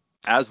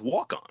 as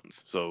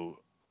walk-ons. So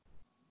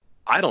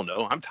I don't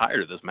know. I'm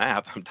tired of this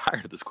math. I'm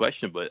tired of this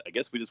question, but I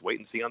guess we just wait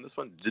and see on this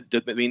one.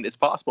 I mean, it's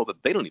possible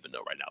that they don't even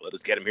know right now. Let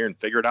us get him here and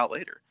figure it out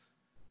later.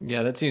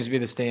 Yeah, that seems to be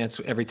the stance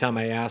every time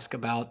I ask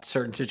about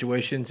certain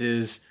situations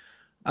is,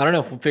 I don't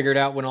know, we'll figure it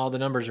out when all the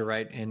numbers are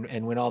right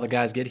and when all the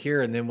guys get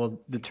here, and then we'll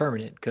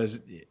determine it.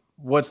 Because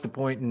what's the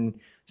point in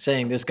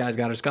saying this guy's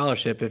got a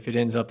scholarship if it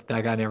ends up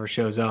that guy never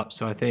shows up?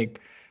 So I think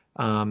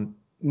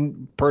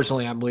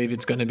personally, I believe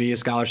it's going to be a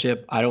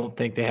scholarship. I don't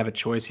think they have a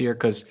choice here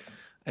because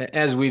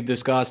as we've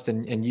discussed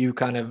and you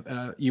kind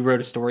of you wrote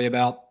a story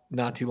about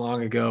not too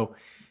long ago,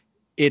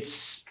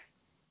 it's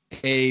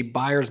a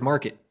buyer's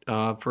market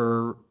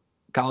for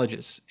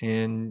colleges,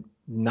 and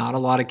not a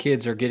lot of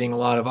kids are getting a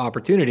lot of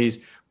opportunities.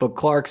 But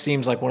Clark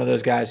seems like one of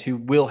those guys who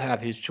will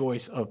have his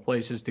choice of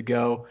places to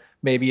go.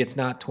 Maybe it's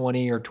not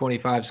 20 or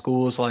 25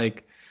 schools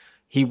like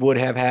he would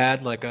have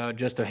had like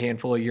just a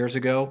handful of years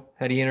ago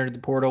had he entered the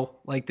portal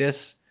like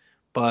this.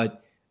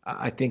 But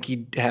I think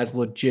he has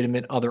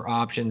legitimate other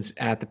options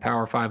at the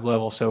Power 5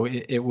 level. So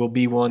it will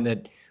be one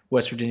that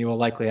West Virginia will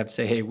likely have to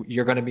say, hey,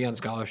 you're going to be on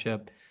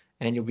scholarship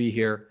and you'll be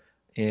here.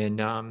 And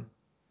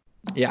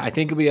yeah, I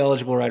think he'll be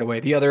eligible right away.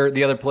 The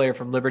other player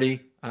from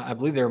Liberty, I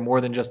believe there were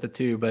more than just the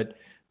two, but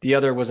the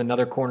other was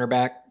another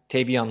cornerback,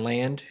 Tavion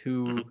Land,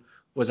 who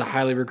was a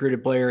highly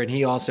recruited player, and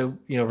he also,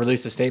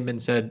 released a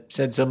statement and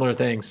said similar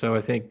things. So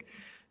I think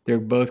they're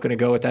both going to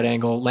go with that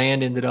angle.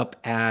 Land ended up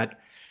at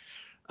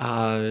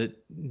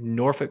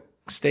Norfolk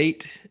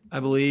State, I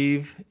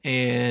believe,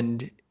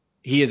 and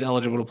he is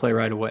eligible to play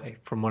right away,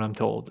 from what I'm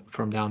told,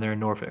 from down there in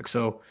Norfolk.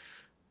 So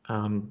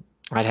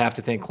I'd have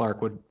to think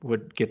Clark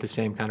would get the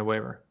same kind of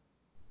waiver.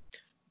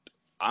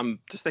 I'm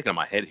just thinking in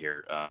my head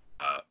here.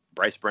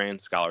 Bryce Brand,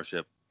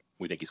 scholarship,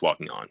 we think he's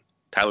walking on.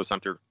 Tyler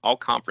Sumter,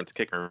 all-conference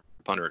kicker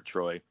and punter at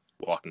Troy,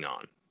 walking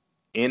on.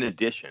 In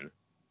addition,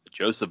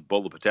 Joseph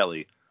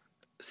Bolapatelli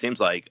seems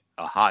like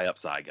a high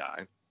upside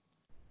guy.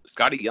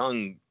 Scotty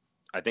Young,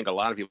 I think a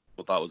lot of people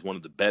thought was one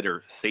of the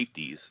better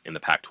safeties in the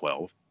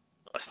Pac-12,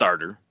 a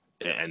starter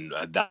and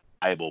a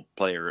valuable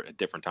player at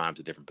different times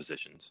at different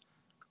positions.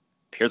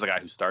 Here's a guy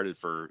who started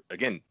for,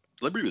 again,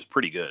 Liberty was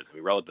pretty good. I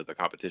mean, relative to the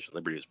competition,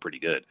 Liberty was pretty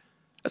good.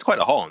 That's quite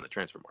a haul in the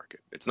transfer market.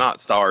 It's not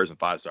stars and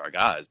five-star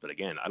guys, but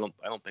again, I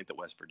don't think that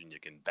West Virginia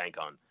can bank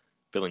on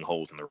filling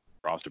holes in the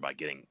roster by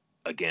getting,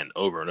 again,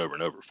 over and over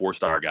and over,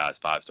 4-star guys,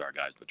 5-star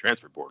guys in the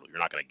transfer portal. You're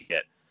not going to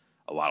get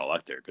a lot of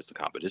luck there because the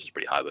competition is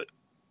pretty high. But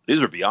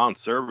these are beyond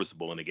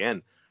serviceable, and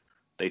again,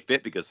 they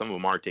fit because some of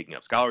them aren't taking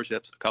up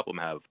scholarships. A couple of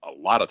them have a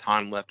lot of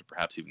time left,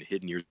 perhaps even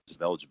hidden years of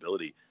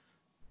eligibility.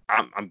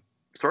 I'm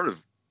sort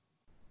of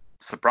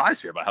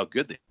surprised here about how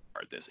good they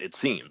are at this. It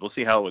seems. We'll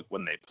see how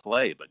when they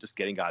play, but just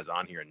getting guys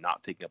on here and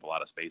not taking up a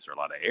lot of space or a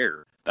lot of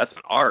air, that's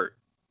an art,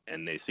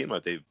 and they seem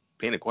like they've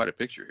painted quite a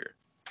picture here.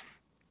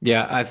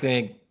 Yeah, I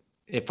think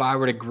if I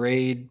were to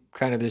grade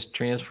kind of this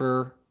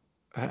transfer,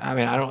 I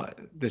mean,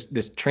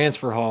 this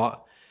transfer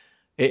haul,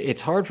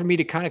 it's hard for me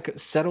to kind of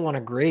settle on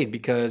a grade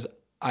because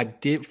I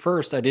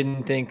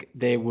didn't think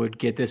they would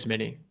get this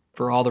many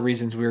for all the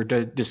reasons we were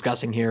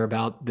discussing here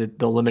about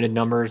the limited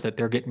numbers that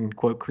they're getting,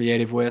 quote,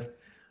 creative with.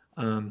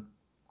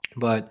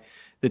 But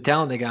the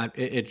talent they got,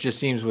 it just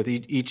seems with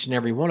each and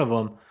every one of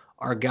them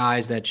are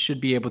guys that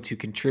should be able to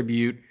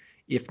contribute,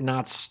 if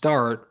not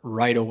start,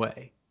 right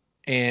away.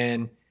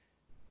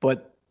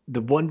 But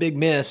the one big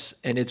miss,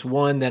 and it's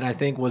one that I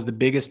think was the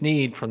biggest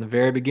need from the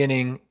very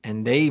beginning,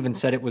 and they even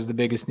said it was the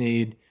biggest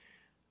need,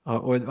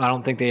 or I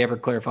don't think they ever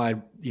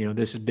clarified,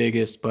 this is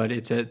biggest, but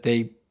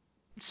they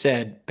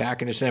said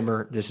back in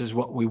December, this is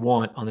what we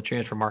want on the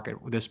transfer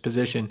market with this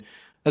position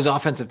as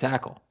offensive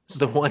tackle. It's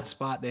the one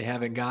spot they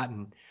haven't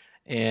gotten.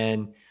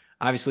 And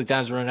obviously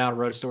time's running out. I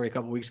wrote a story a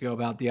couple weeks ago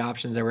about the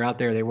options that were out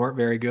there. They weren't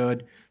very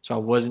good. So I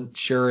wasn't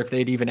sure if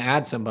they'd even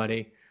add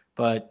somebody,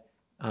 but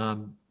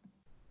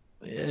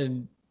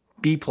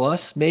B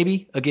plus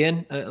maybe.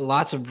 Again,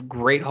 lots of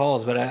great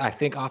hauls, but I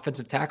think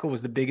offensive tackle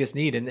was the biggest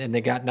need, and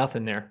they got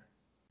nothing there.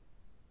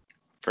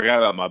 Forgot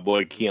about my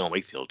boy Keon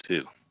Wakefield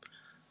too.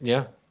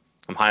 Yeah.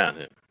 I'm high on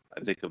him. I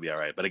think he'll be all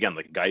right. But again,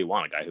 like a guy you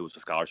want, a guy who was a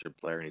scholarship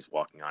player and he's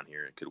walking on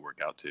here, it could work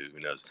out too. Who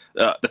knows?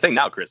 The thing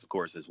now, Chris, of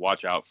course, is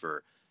watch out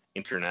for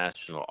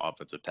international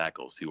offensive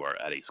tackles who are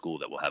at a school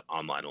that will have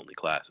online-only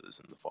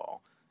classes in the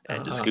fall.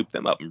 And just scoop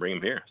them up and bring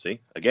them here. See?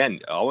 Again,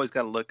 always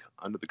got to look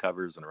under the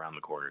covers and around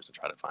the corners and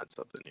try to find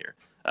something here.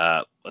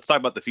 Let's talk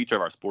about the future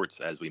of our sports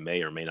as we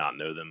may or may not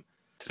know them.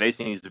 Today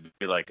seems to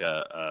be like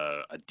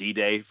a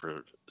D-Day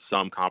for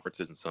some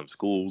conferences and some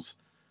schools.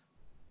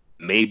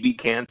 Maybe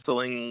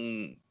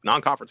canceling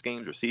non-conference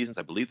games or seasons.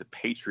 I believe the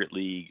Patriot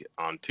League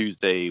on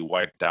Tuesday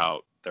wiped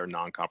out their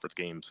non-conference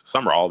games.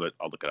 Some or all of it.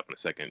 I'll look it up in a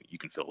second. You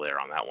can fill there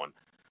on that one.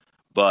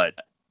 But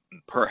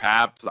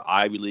perhaps the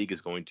Ivy League is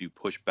going to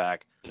push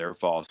back their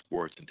fall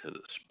sports into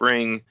the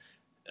spring.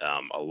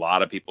 A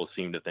lot of people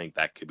seem to think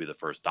that could be the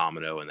first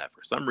domino, and that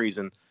for some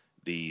reason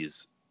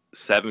these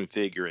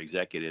 7-figure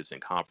executives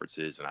and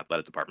conferences and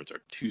athletic departments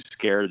are too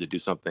scared to do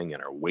something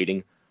and are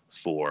waiting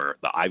for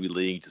the Ivy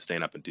League to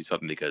stand up and do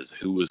something, because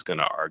who is going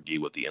to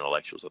argue with the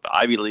intellectuals of the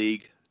Ivy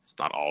League? It's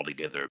not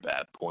altogether a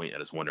bad point. I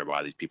just wonder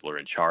why these people are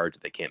in charge.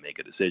 They can't make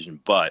a decision.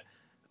 But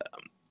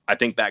I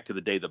think back to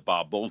the day that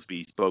Bob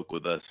Bowlesby spoke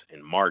with us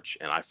in March,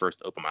 and I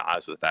first opened my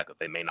eyes to the fact that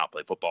they may not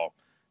play football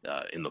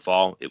in the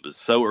fall. It was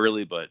so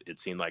early, but it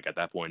seemed like at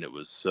that point it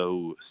was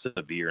so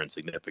severe and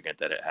significant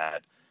that it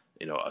had,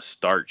 a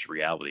starch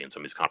reality in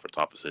some of these conference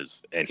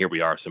offices. And here we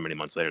are so many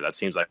months later. That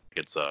seems like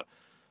it's a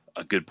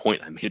good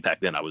point I made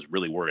back then. I was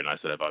really worried. And I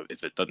said,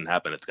 if it doesn't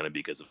happen, it's going to be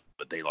because of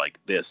a day like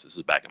this. This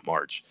is back in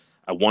March.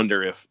 I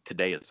wonder if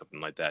today is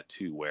something like that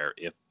too, where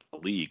if the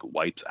league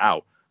wipes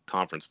out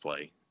conference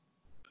play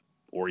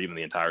or even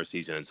the entire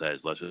season and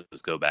says, let's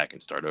just go back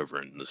and start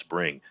over in the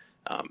spring,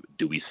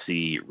 do we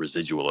see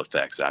residual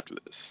effects after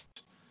this?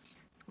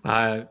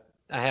 I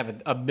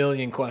have a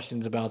million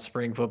questions about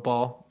spring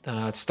football,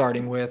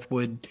 starting with,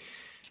 would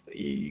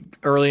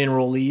early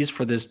enrollees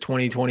for this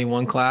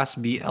 2021 class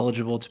be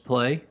eligible to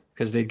play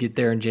because they'd get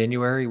there in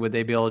January? Would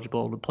they be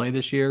eligible to play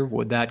this year?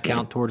 Would that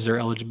count towards their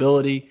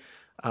eligibility?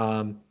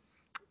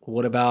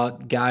 What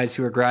about guys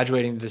who are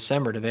graduating in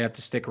December? Do they have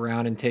to stick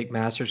around and take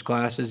master's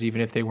classes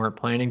even if they weren't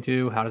planning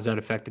to? How does that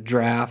affect the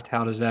draft?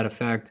 How does that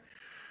affect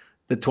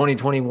the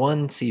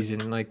 2021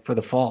 season, like for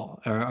the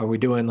fall? Are we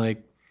doing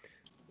like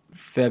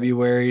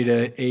February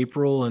to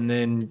April, and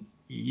then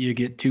you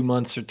get 2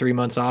 months or 3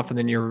 months off, and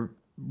then you're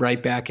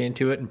right back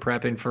into it and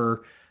prepping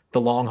for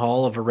the long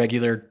haul of a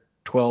regular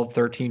 12,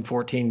 13,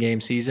 14 game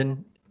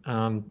season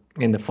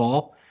in the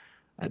fall?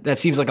 That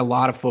seems like a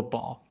lot of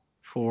football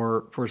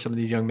for some of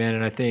these young men.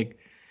 And I think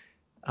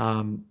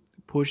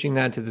pushing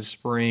that to the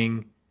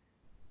spring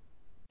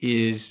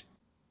is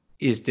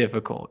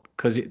difficult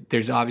because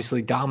there's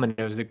obviously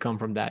dominoes that come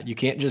from that. You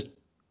can't just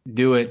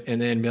do it and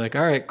then be like,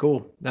 all right,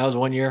 cool, that was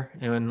 1 year,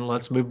 and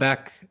let's move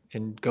back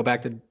and go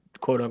back to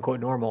quote unquote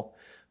normal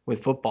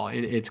with football.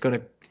 It's going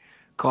to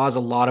cause a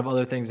lot of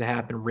other things to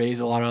happen, raise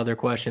a lot of other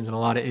questions and a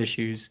lot of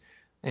issues.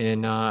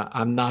 And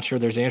I'm not sure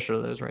there's answer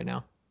to those right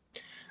now.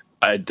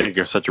 I think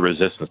there's such a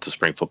resistance to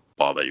spring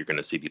football that you're going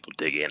to see people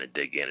dig in and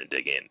dig in and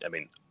dig in. I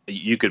mean,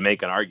 you could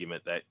make an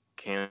argument that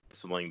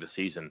canceling the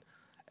season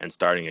and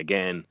starting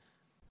again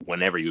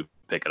whenever you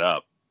pick it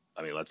up,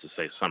 I mean, let's just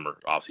say summer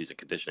off-season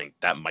conditioning,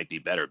 that might be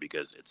better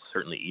because it's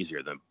certainly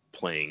easier than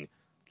playing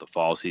the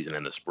fall season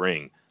in the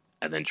spring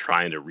and then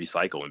trying to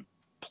recycle and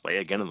play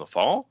again in the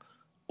fall,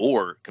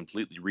 or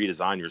completely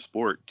redesign your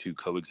sport to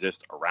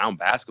coexist around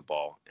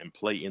basketball and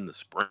play in the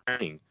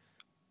spring.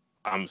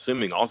 I'm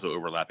assuming also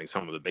overlapping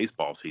some of the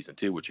baseball season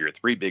too, which are your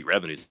three big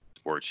revenue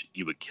sports.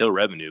 You would kill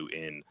revenue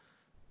in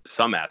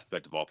some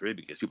aspect of all three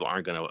because people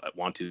aren't going to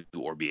want to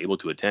or be able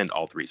to attend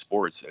all three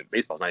sports. And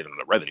baseball's not even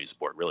a revenue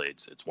sport, really.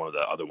 It's one of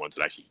the other ones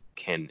that actually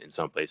can, in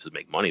some places,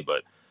 make money,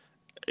 but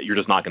you're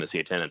just not going to see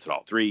attendance at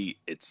all three.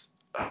 It's,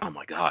 oh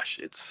my gosh,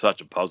 it's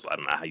such a puzzle. I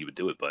don't know how you would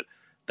do it, but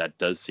that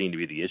does seem to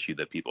be the issue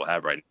that people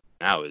have right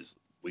now is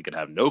we could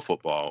have no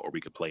football or we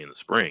could play in the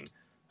spring.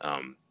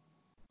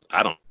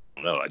 I don't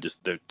know.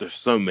 There's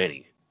so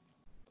many.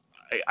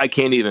 I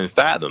can't even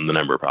fathom the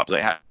number of props.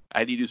 Like,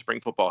 how do you do spring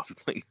football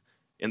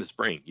in the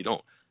spring? You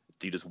don't.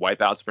 Do you just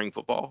wipe out spring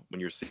football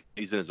when your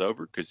season is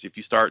over? Because if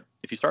you start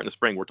in the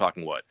spring, we're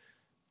talking what?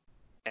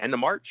 End of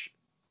March?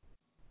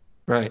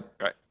 Right.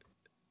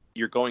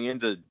 You're going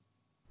into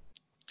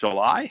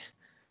July?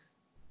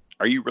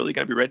 Are you really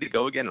going to be ready to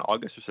go again in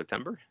August or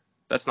September?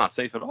 That's not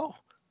safe at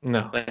all.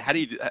 No. Like, how do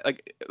you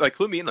like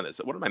clue me in on this?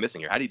 What am I missing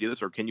here? How do you do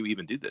this, or can you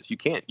even do this? You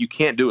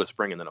can't do a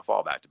spring and then a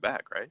fall back to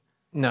back, right?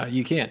 No,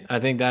 you can't. I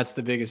think that's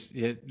the biggest.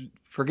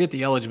 Forget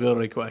the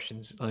eligibility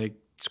questions. Like,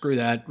 screw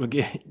that.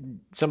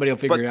 Somebody will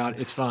figure it out.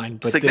 It's fine.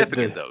 But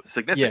significant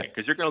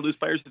because you're going to lose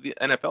players to the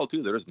NFL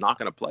too. They're just not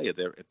going to play it.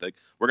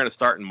 We're going to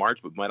start in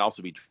March, but might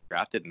also be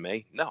drafted in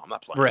May. No, I'm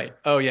not playing. Right.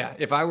 Oh yeah.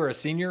 If I were a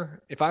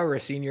senior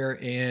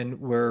and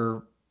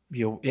we're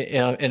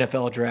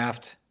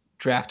NFL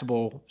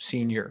draftable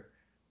senior,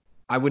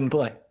 I wouldn't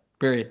play.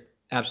 Period.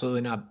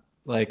 Absolutely not.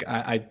 Like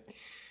I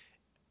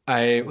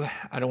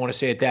don't want to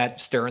say it that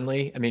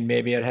sternly. I mean,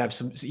 maybe I'd have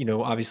some,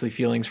 obviously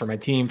feelings for my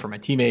team, for my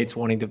teammates,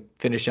 wanting to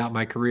finish out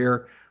my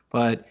career.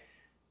 But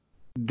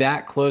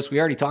that close, we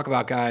already talk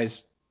about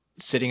guys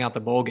sitting out the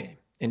bowl game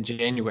in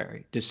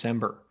January,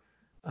 December,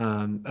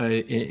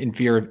 in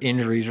fear of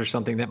injuries or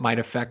something that might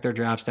affect their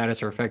draft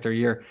status or affect their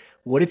year.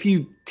 What if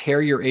you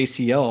tear your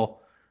ACL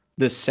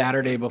the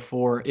Saturday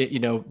before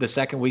the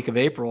second week of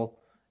April,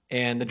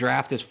 and the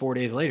draft is 5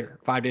 days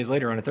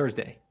later on a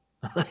Thursday?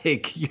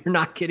 Like, you're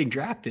not getting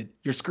drafted.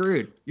 You're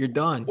screwed. You're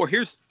done. Or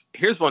here's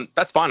one.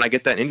 That's fine. I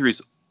get that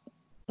injuries.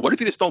 What if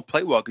you just don't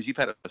play well because you've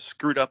had a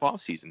screwed up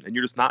offseason and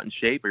you're just not in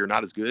shape, or you're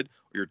not as good,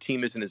 or your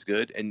team isn't as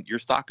good, and your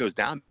stock goes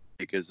down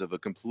because of a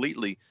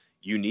completely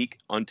unique,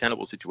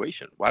 untenable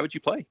situation? Why would you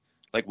play?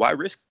 Like, why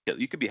risk it?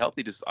 You could be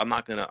healthy. Just I'm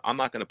not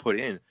gonna put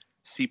in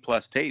C+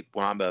 tape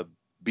when I'm a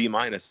B-,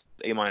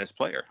 A-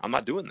 player. I'm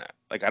not doing that.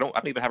 Like, I don't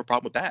even have a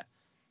problem with that.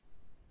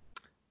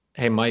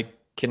 Hey, Mike.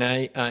 Can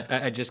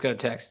I just got a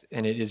text,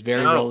 and it is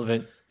very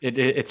relevant.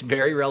 It's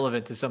very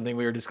relevant to something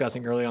we were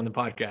discussing early on the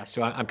podcast.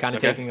 So I'm kind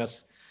of taking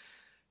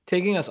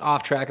us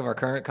off track of our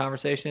current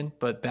conversation,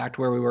 but back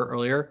to where we were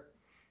earlier.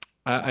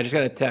 I just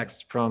got a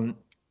text from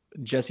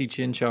Jesse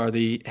Chinchar,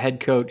 the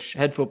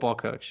head football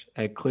coach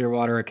at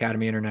Clearwater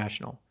Academy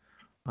International.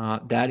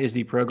 That is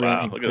the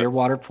program in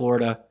Clearwater,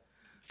 Florida.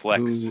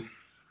 Flex.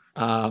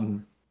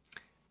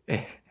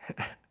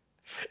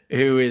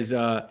 Who is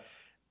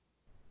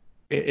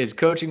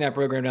coaching that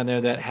program down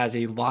there that has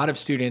a lot of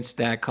students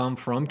that come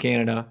from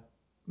Canada,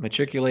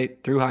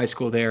 matriculate through high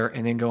school there,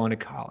 and then go on to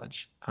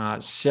college.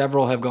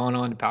 Several have gone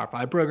on to Power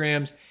 5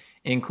 programs,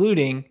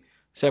 including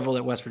several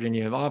that West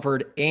Virginia have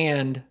offered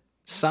and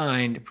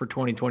signed for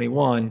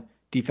 2021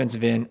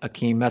 defensive end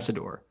Akeem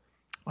Mesidor.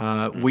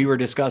 We were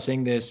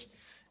discussing this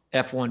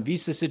F1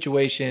 visa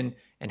situation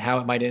and how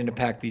it might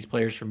impact these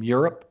players from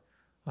Europe,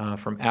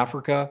 from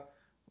Africa,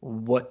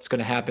 what's going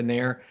to happen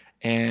there.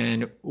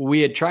 And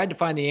we had tried to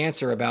find the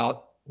answer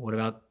about what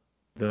about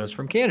those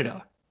from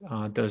Canada?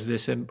 Does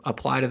this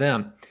apply to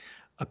them?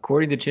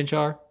 According to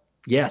Chinchar,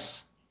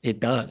 yes,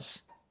 it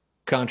does.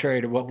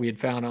 Contrary to what we had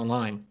found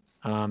online,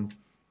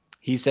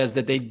 he says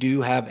that they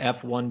do have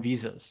F1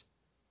 visas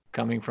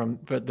coming from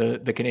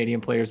the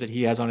Canadian players that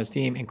he has on his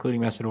team,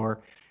 including Mesidor,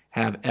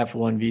 have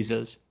F1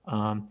 visas.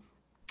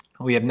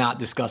 We have not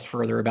discussed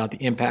further about the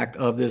impact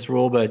of this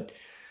rule, but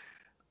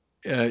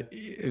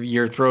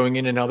you're throwing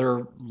in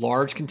another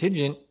large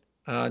contingent,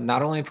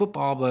 not only in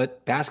football,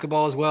 but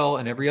basketball as well,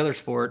 and every other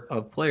sport,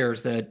 of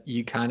players that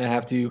you kind of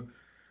have to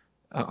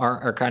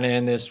are kind of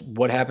in this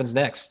what happens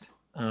next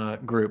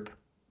group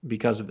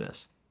because of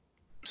this.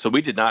 So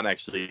we did not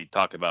actually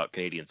talk about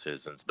Canadian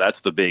citizens.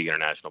 That's the big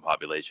international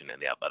population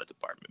in the athletic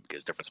department,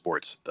 because different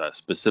sports,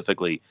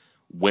 specifically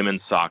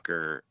women's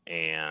soccer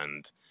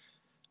and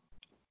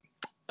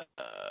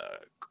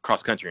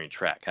cross country and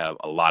track, have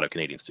a lot of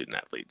Canadian student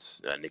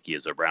athletes. Nikki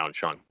Izzo Brown,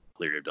 Sean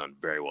Cleary have done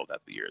very well that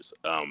the years.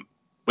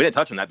 We didn't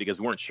touch on that because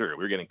we weren't sure.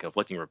 We were getting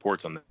conflicting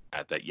reports on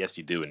that yes,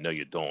 you do and no,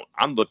 you don't.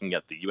 I'm looking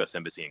at the U.S.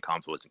 Embassy and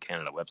Consulates in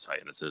Canada website,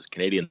 and it says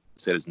Canadian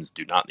citizens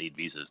do not need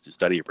visas to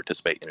study or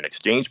participate in an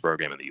exchange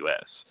program in the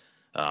U.S.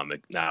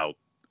 Now,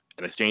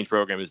 an exchange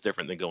program is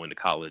different than going to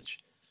college.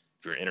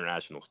 If you're an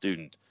international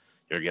student,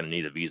 you're going to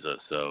need a visa.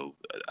 So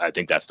I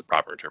think that's the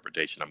proper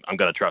interpretation. I'm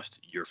going to trust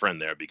your friend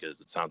there,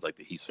 because it sounds like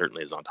that he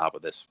certainly is on top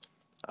of this,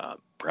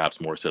 perhaps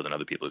more so than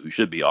other people who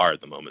should be are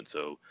at the moment.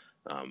 So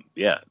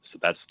so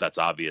that's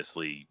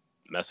obviously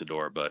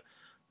Messidor, but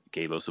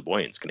Gabe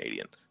Osabuoyen's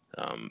Canadian.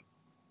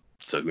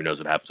 So who knows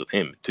what happens with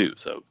him too.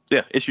 So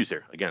yeah, issues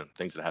here. Again,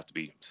 things that have to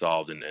be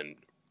solved and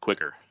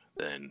quicker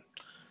than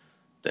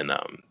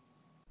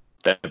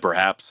that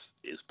perhaps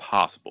is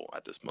possible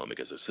at this moment,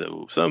 because there's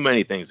so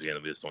many things again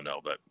we just don't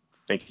know. But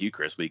thank you,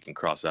 Chris. We can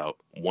cross out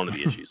one of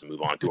the issues and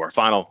move on to our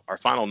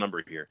final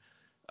number here.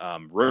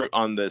 Wrote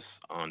on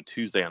this on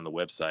Tuesday on the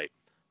website.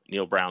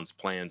 Neil Brown's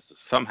plans to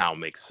somehow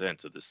make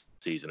sense of this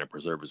season and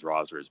preserve his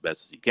roster as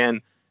best as he can,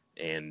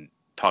 and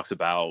talks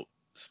about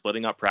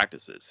splitting up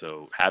practices.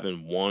 So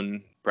having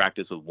one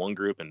practice with one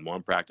group and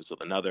one practice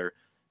with another.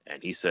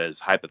 And he says,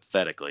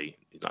 hypothetically,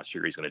 he's not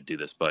sure he's going to do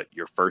this, but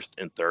your first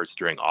and third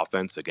string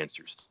offense against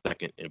your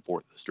second and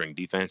fourth string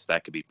defense,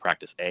 that could be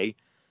practice A.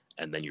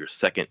 And then your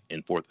second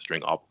and fourth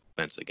string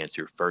offense against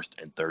your first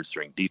and third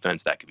string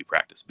defense, that could be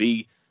practice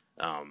B.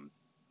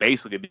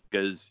 Basically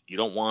because you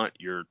don't want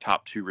your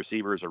top two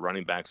receivers or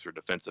running backs or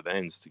defensive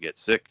ends to get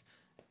sick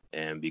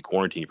and be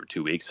quarantined for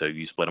 2 weeks. So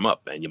you split them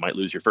up, and you might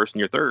lose your first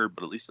and your third,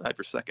 but at least you have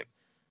your second.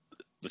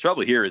 The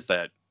trouble here is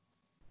that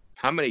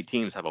how many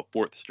teams have a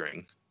fourth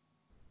string,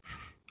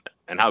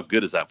 and how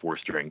good is that fourth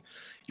string?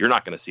 You're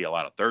not going to see a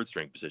lot of third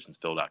string positions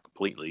filled out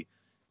completely.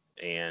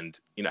 And,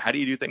 how do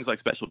you do things like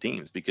special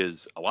teams?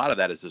 Because a lot of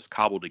that is just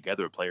cobbled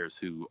together of players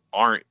who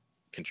aren't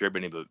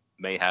contributing, but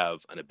may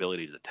have an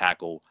ability to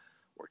tackle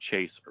or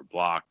chase or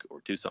block or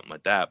do something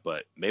like that.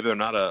 But maybe they're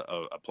not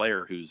a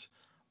player who's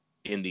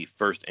in the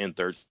first and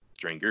third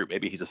string group.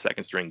 Maybe he's a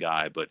second string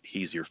guy, but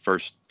he's your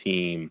first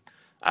team,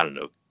 I don't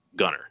know,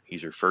 gunner.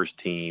 He's your first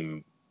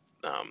team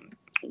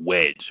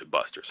wedge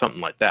buster,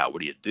 something like that.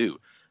 What do you do?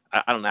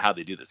 I don't know how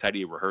they do this. How do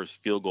you rehearse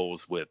field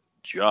goals with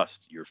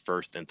just your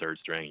first and third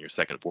string, your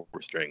second and fourth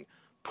string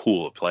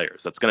pool of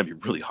players? That's going to be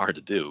really hard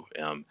to do.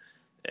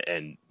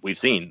 And we've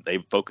seen they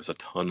focus a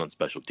ton on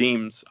special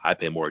teams. I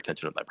pay more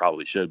attention than I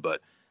probably should,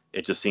 but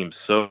it just seems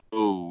so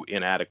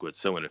inadequate,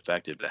 so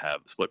ineffective to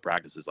have split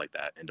practices like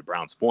that. And to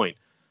Brown's point,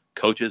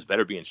 coaches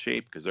better be in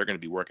shape, because they're going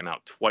to be working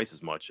out twice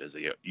as much as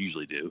they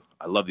usually do.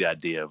 I love the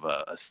idea of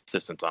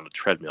assistants on a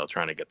treadmill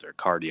trying to get their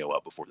cardio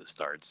up before this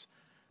starts,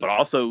 but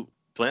also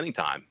planning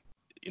time.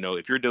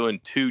 If you're doing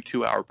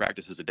 2-hour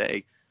practices a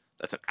day,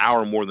 that's an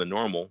hour more than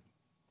normal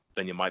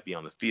than you might be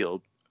on the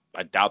field.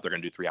 I doubt they're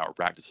going to do 3-hour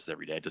practices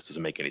every day. It just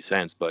doesn't make any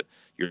sense, but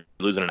you're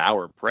losing an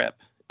hour of prep.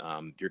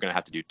 You're going to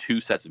have to do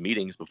 2 sets of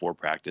meetings before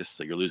practice.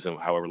 So you're losing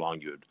however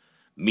long you would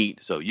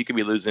meet. So you could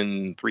be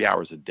losing 3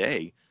 hours a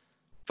day,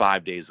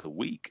 5 days a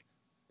week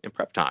in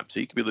prep time. So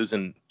you could be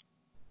losing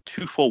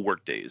 2 full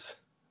work days,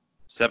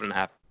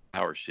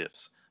 7.5-hour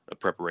shifts of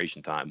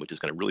preparation time, which is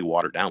going to really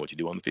water down what you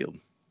do on the field.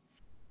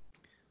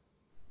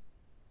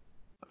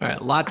 All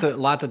right, lot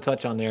to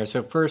touch on there.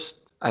 So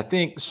first, I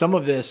think some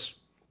of this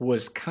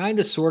was kind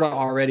of sort of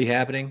already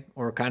happening,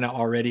 or kind of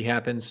already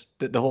happens,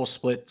 the whole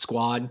split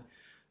squad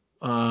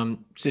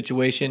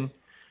situation,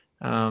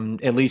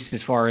 at least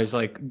as far as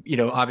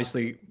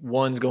obviously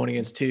one's going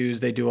against twos.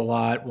 They do a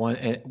lot.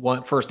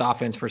 One first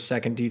offense for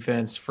second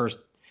defense, first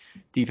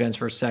defense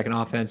for second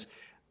offense.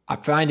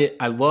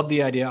 I love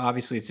the idea.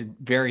 Obviously, it's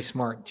very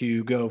smart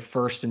to go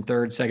first and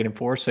third, second and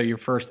fourth. So your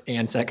first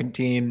and second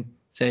team,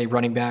 say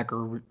running back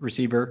or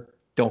receiver,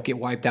 don't get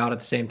wiped out at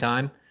the same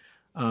time.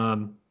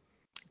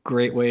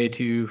 Great way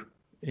to,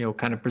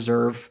 kind of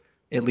preserve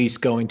at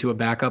least going to a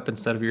backup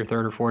instead of your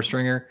third or fourth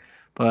stringer.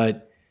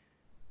 But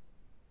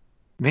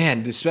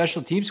man, the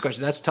special teams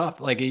question, that's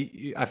tough.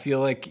 I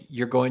feel like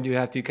you're going to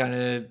have to kind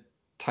of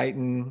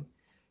tighten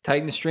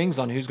the strings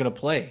on who's going to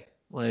play.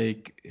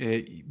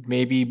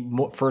 Maybe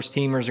first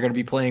teamers are going to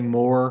be playing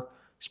more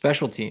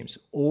special teams,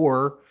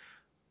 or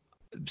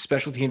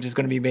special teams is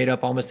going to be made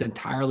up almost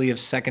entirely of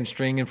second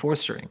string and fourth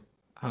string.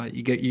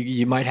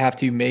 You might have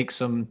to make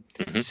some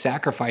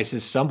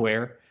sacrifices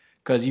somewhere,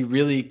 because you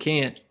really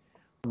can't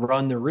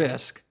run the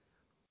risk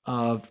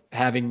of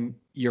having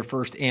your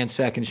first and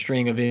second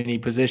string of any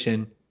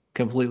position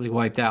completely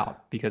wiped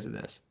out because of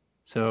this.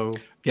 So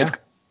yeah,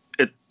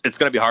 it's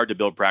going to be hard to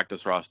build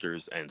practice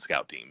rosters and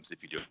scout teams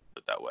if you do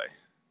it that way.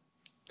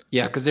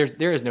 yeah, because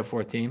there is no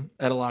fourth team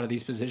at a lot of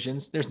these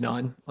positions. There's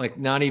none. Like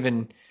not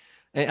even.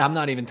 I'm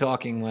not even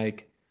talking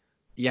like,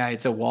 yeah,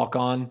 it's a walk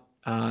on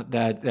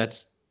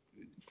that's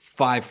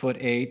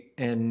 5'8"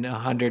 and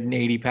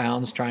 180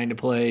 pounds trying to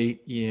play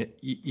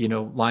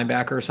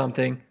linebacker or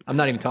something. I'm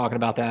not even talking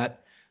about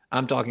that.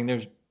 I'm talking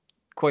there's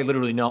quite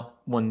literally not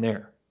one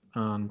there.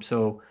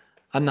 So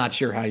I'm not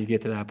sure how you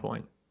get to that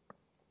point.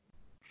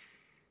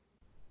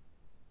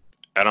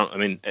 I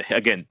mean,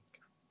 again,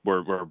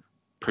 we're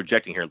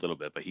projecting here a little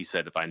bit, but he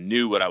said if I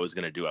knew what I was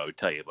going to do, I would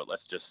tell you. But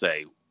let's just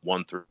say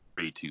 1,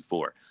 3, 2,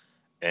 4,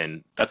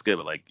 and that's good.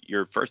 But like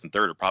your first and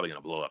third are probably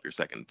going to blow up your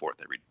second and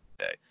fourth every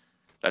day.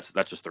 That's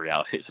just the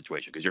reality of the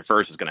situation, because your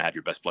first is going to have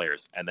your best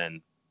players, and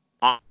then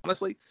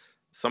honestly,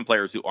 some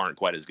players who aren't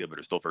quite as good but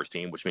are still first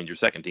team, which means your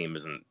second team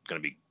isn't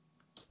going to be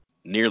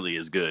nearly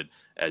as good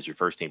as your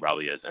first team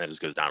probably is, and it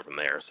just goes down from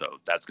there. So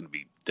that's going to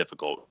be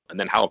difficult. And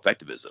then how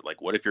effective is it?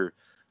 Like, what if your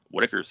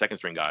second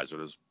string guys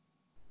or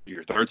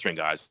your third string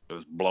guys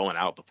was blowing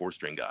out the fourth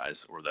string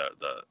guys or the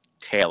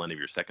tail end of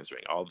your second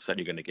string? All of a sudden,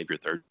 you're going to give your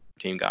third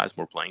team guys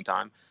more playing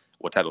time.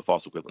 What type of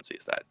false equivalency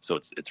is that? So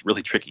it's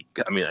really tricky.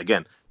 I mean,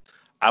 again,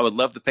 I would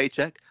love the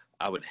paycheck.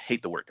 I would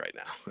hate the work right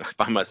now. I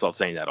find myself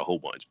saying that a whole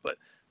bunch, but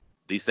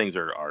these things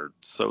are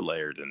so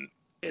layered, and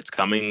it's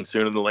coming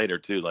sooner than later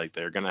too. Like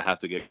they're going to have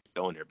to get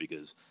going here,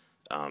 because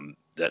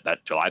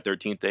that July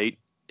 13th date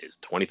is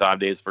 25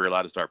 days for you're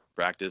allowed to start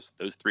practice.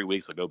 Those 3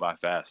 weeks will go by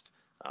fast.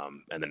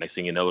 And the next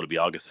thing you know, it'll be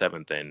August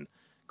 7th, and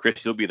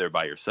Chris, you'll be there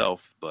by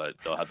yourself, but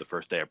they'll have the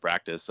first day of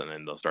practice, and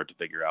then they'll start to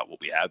figure out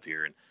what we have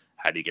here and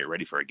how do you get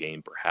ready for a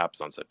game,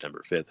 perhaps on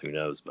September 5th, who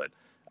knows? But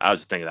I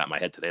was just thinking that in my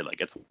head today. Like,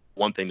 it's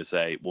one thing to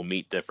say we'll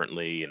meet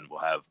differently, and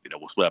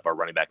we'll split up our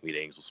running back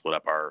meetings, we'll split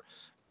up our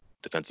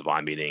defensive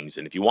line meetings,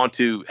 and if you want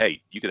to,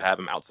 hey, you could have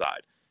them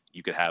outside.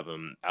 You could have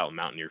them out in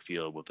Mountaineer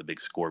Field with the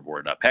big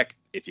scoreboard up. Heck,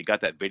 if you got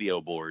that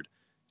video board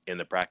in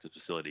the practice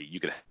facility,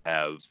 you could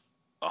have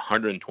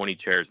 120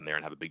 chairs in there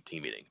and have a big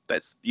team meeting.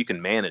 You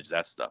can manage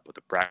that stuff. But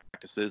the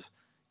practices,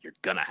 you're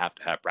gonna have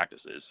to have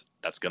practices.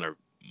 That's gonna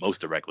most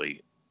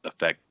directly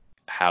affect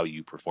how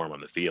you perform on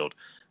the field.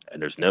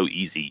 And there's no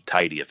easy,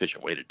 tidy,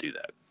 efficient way to do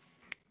that.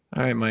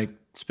 All right, Mike,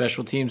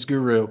 special teams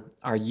guru.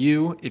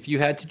 If you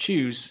had to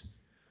choose,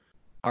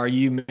 are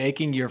you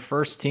making your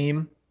first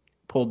team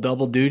pull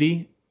double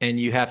duty and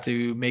you have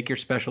to make your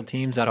special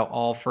teams out of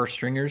all first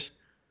stringers?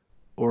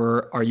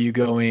 Or are you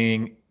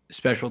going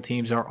special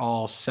teams are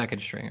all second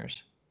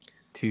stringers,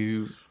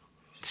 to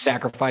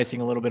sacrificing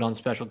a little bit on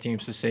special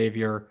teams to save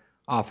your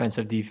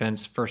offensive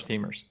defense first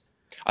teamers?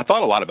 I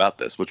thought a lot about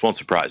this, which won't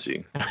surprise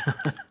you.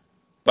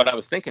 But I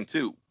was thinking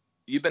too,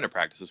 you've been to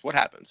practices. What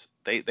happens?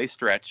 They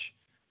stretch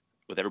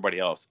with everybody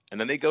else, and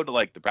then they go to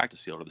like the practice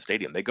field or the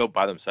stadium. They go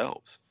by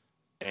themselves.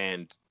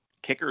 And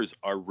kickers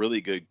are really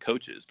good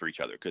coaches for each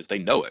other because they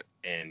know it.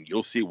 And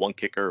you'll see one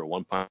kicker or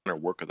one punter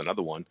work with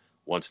another one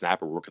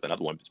snapper work with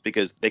another one. It's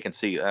because they can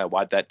see,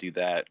 why'd that do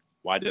that?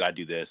 Why did I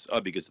do this? Oh,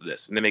 because of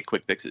this. And they make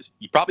quick fixes.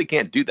 You probably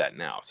can't do that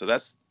now. So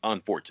that's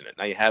unfortunate.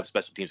 Now you have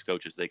special teams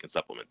coaches. They can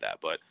supplement that.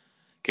 But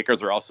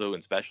kickers are also,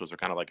 and specialists are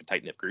kind of like a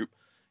tight-knit group.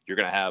 You're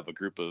going to have a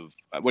group of,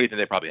 what do you think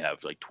they probably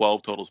have? Like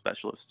 12 total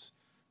specialists?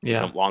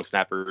 Yeah. Long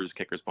snappers,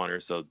 kickers,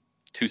 punters. So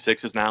 2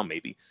 6s now,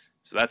 maybe.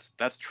 So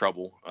that's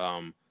trouble.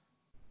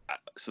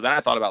 So then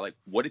I thought about, like,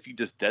 what if you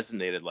just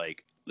designated,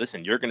 like,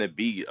 listen, you're going to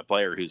be a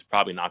player who's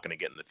probably not going to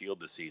get in the field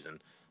this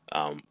season.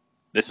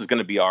 This is going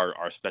to be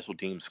our special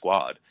team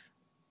squad,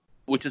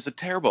 which is a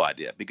terrible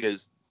idea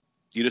because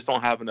you just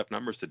don't have enough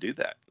numbers to do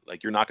that.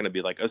 Like, you're not going to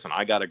be like, listen,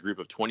 I got a group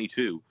of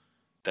 22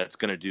 that's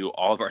going to do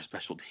all of our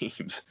special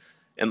teams.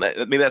 And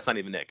maybe that's not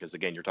even it, because,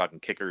 again, you're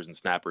talking kickers and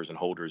snappers and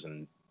holders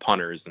and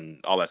punters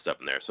and all that stuff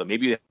in there. So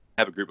maybe you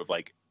have a group of,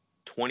 like,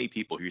 20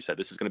 people who you said,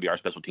 this is going to be our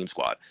special team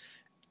squad.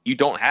 You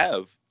don't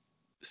have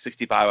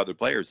 65 other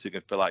players who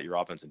can fill out your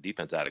offense and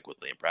defense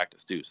adequately in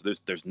practice too. So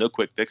there's no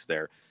quick fix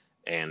there.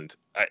 And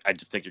I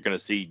just think you're going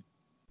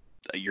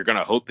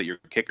to hope that your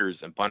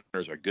kickers and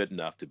punters are good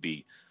enough to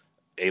be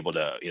able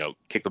to,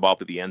 kick the ball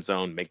through the end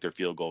zone, make their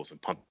field goals,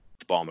 and punt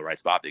the ball in the right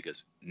spot,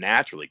 because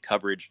naturally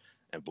coverage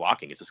and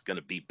blocking is just going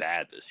to be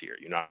bad this year.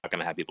 You're not going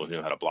to have people who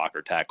know how to block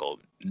or tackle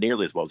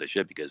nearly as well as they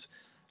should, because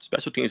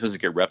special teams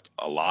doesn't get repped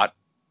a lot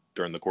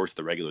during the course of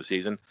the regular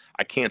season.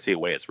 I can't see a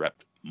way it's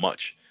repped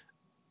much.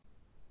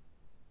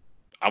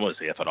 I wouldn't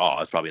say if at all.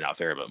 That's probably not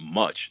fair, but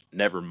much,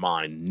 never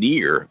mind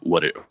near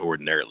what it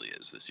ordinarily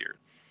is this year.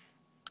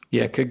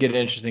 Yeah, it could get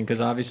interesting because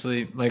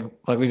obviously, like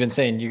we've been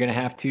saying, you're going to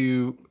have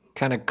to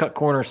kind of cut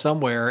corners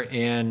somewhere.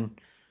 And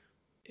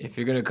if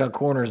you're going to cut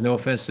corners, no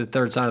offense to the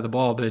third side of the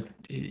ball, but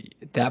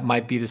that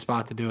might be the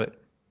spot to do it.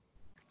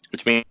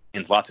 Which means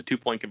lots of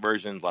 2-point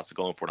conversions, lots of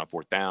going for it on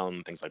fourth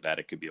down, things like that.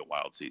 It could be a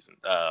wild season.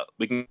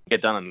 We can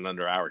get done in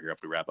under an hour here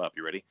after we wrap up.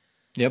 You ready?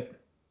 Yep.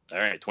 All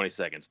right, 20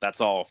 seconds.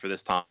 That's all for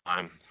this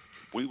time.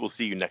 We will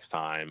see you next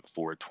time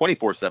for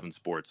 24/7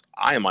 Sports.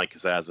 I am Mike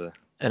Casazza.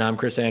 And I'm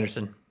Chris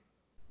Anderson.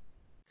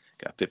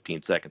 Got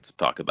 15 seconds to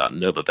talk about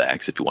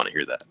Novavax if you want to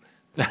hear that.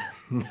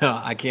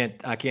 No, I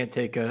can't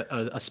take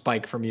a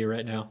spike from you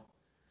right now.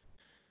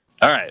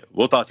 All right.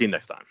 We'll talk to you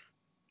next time.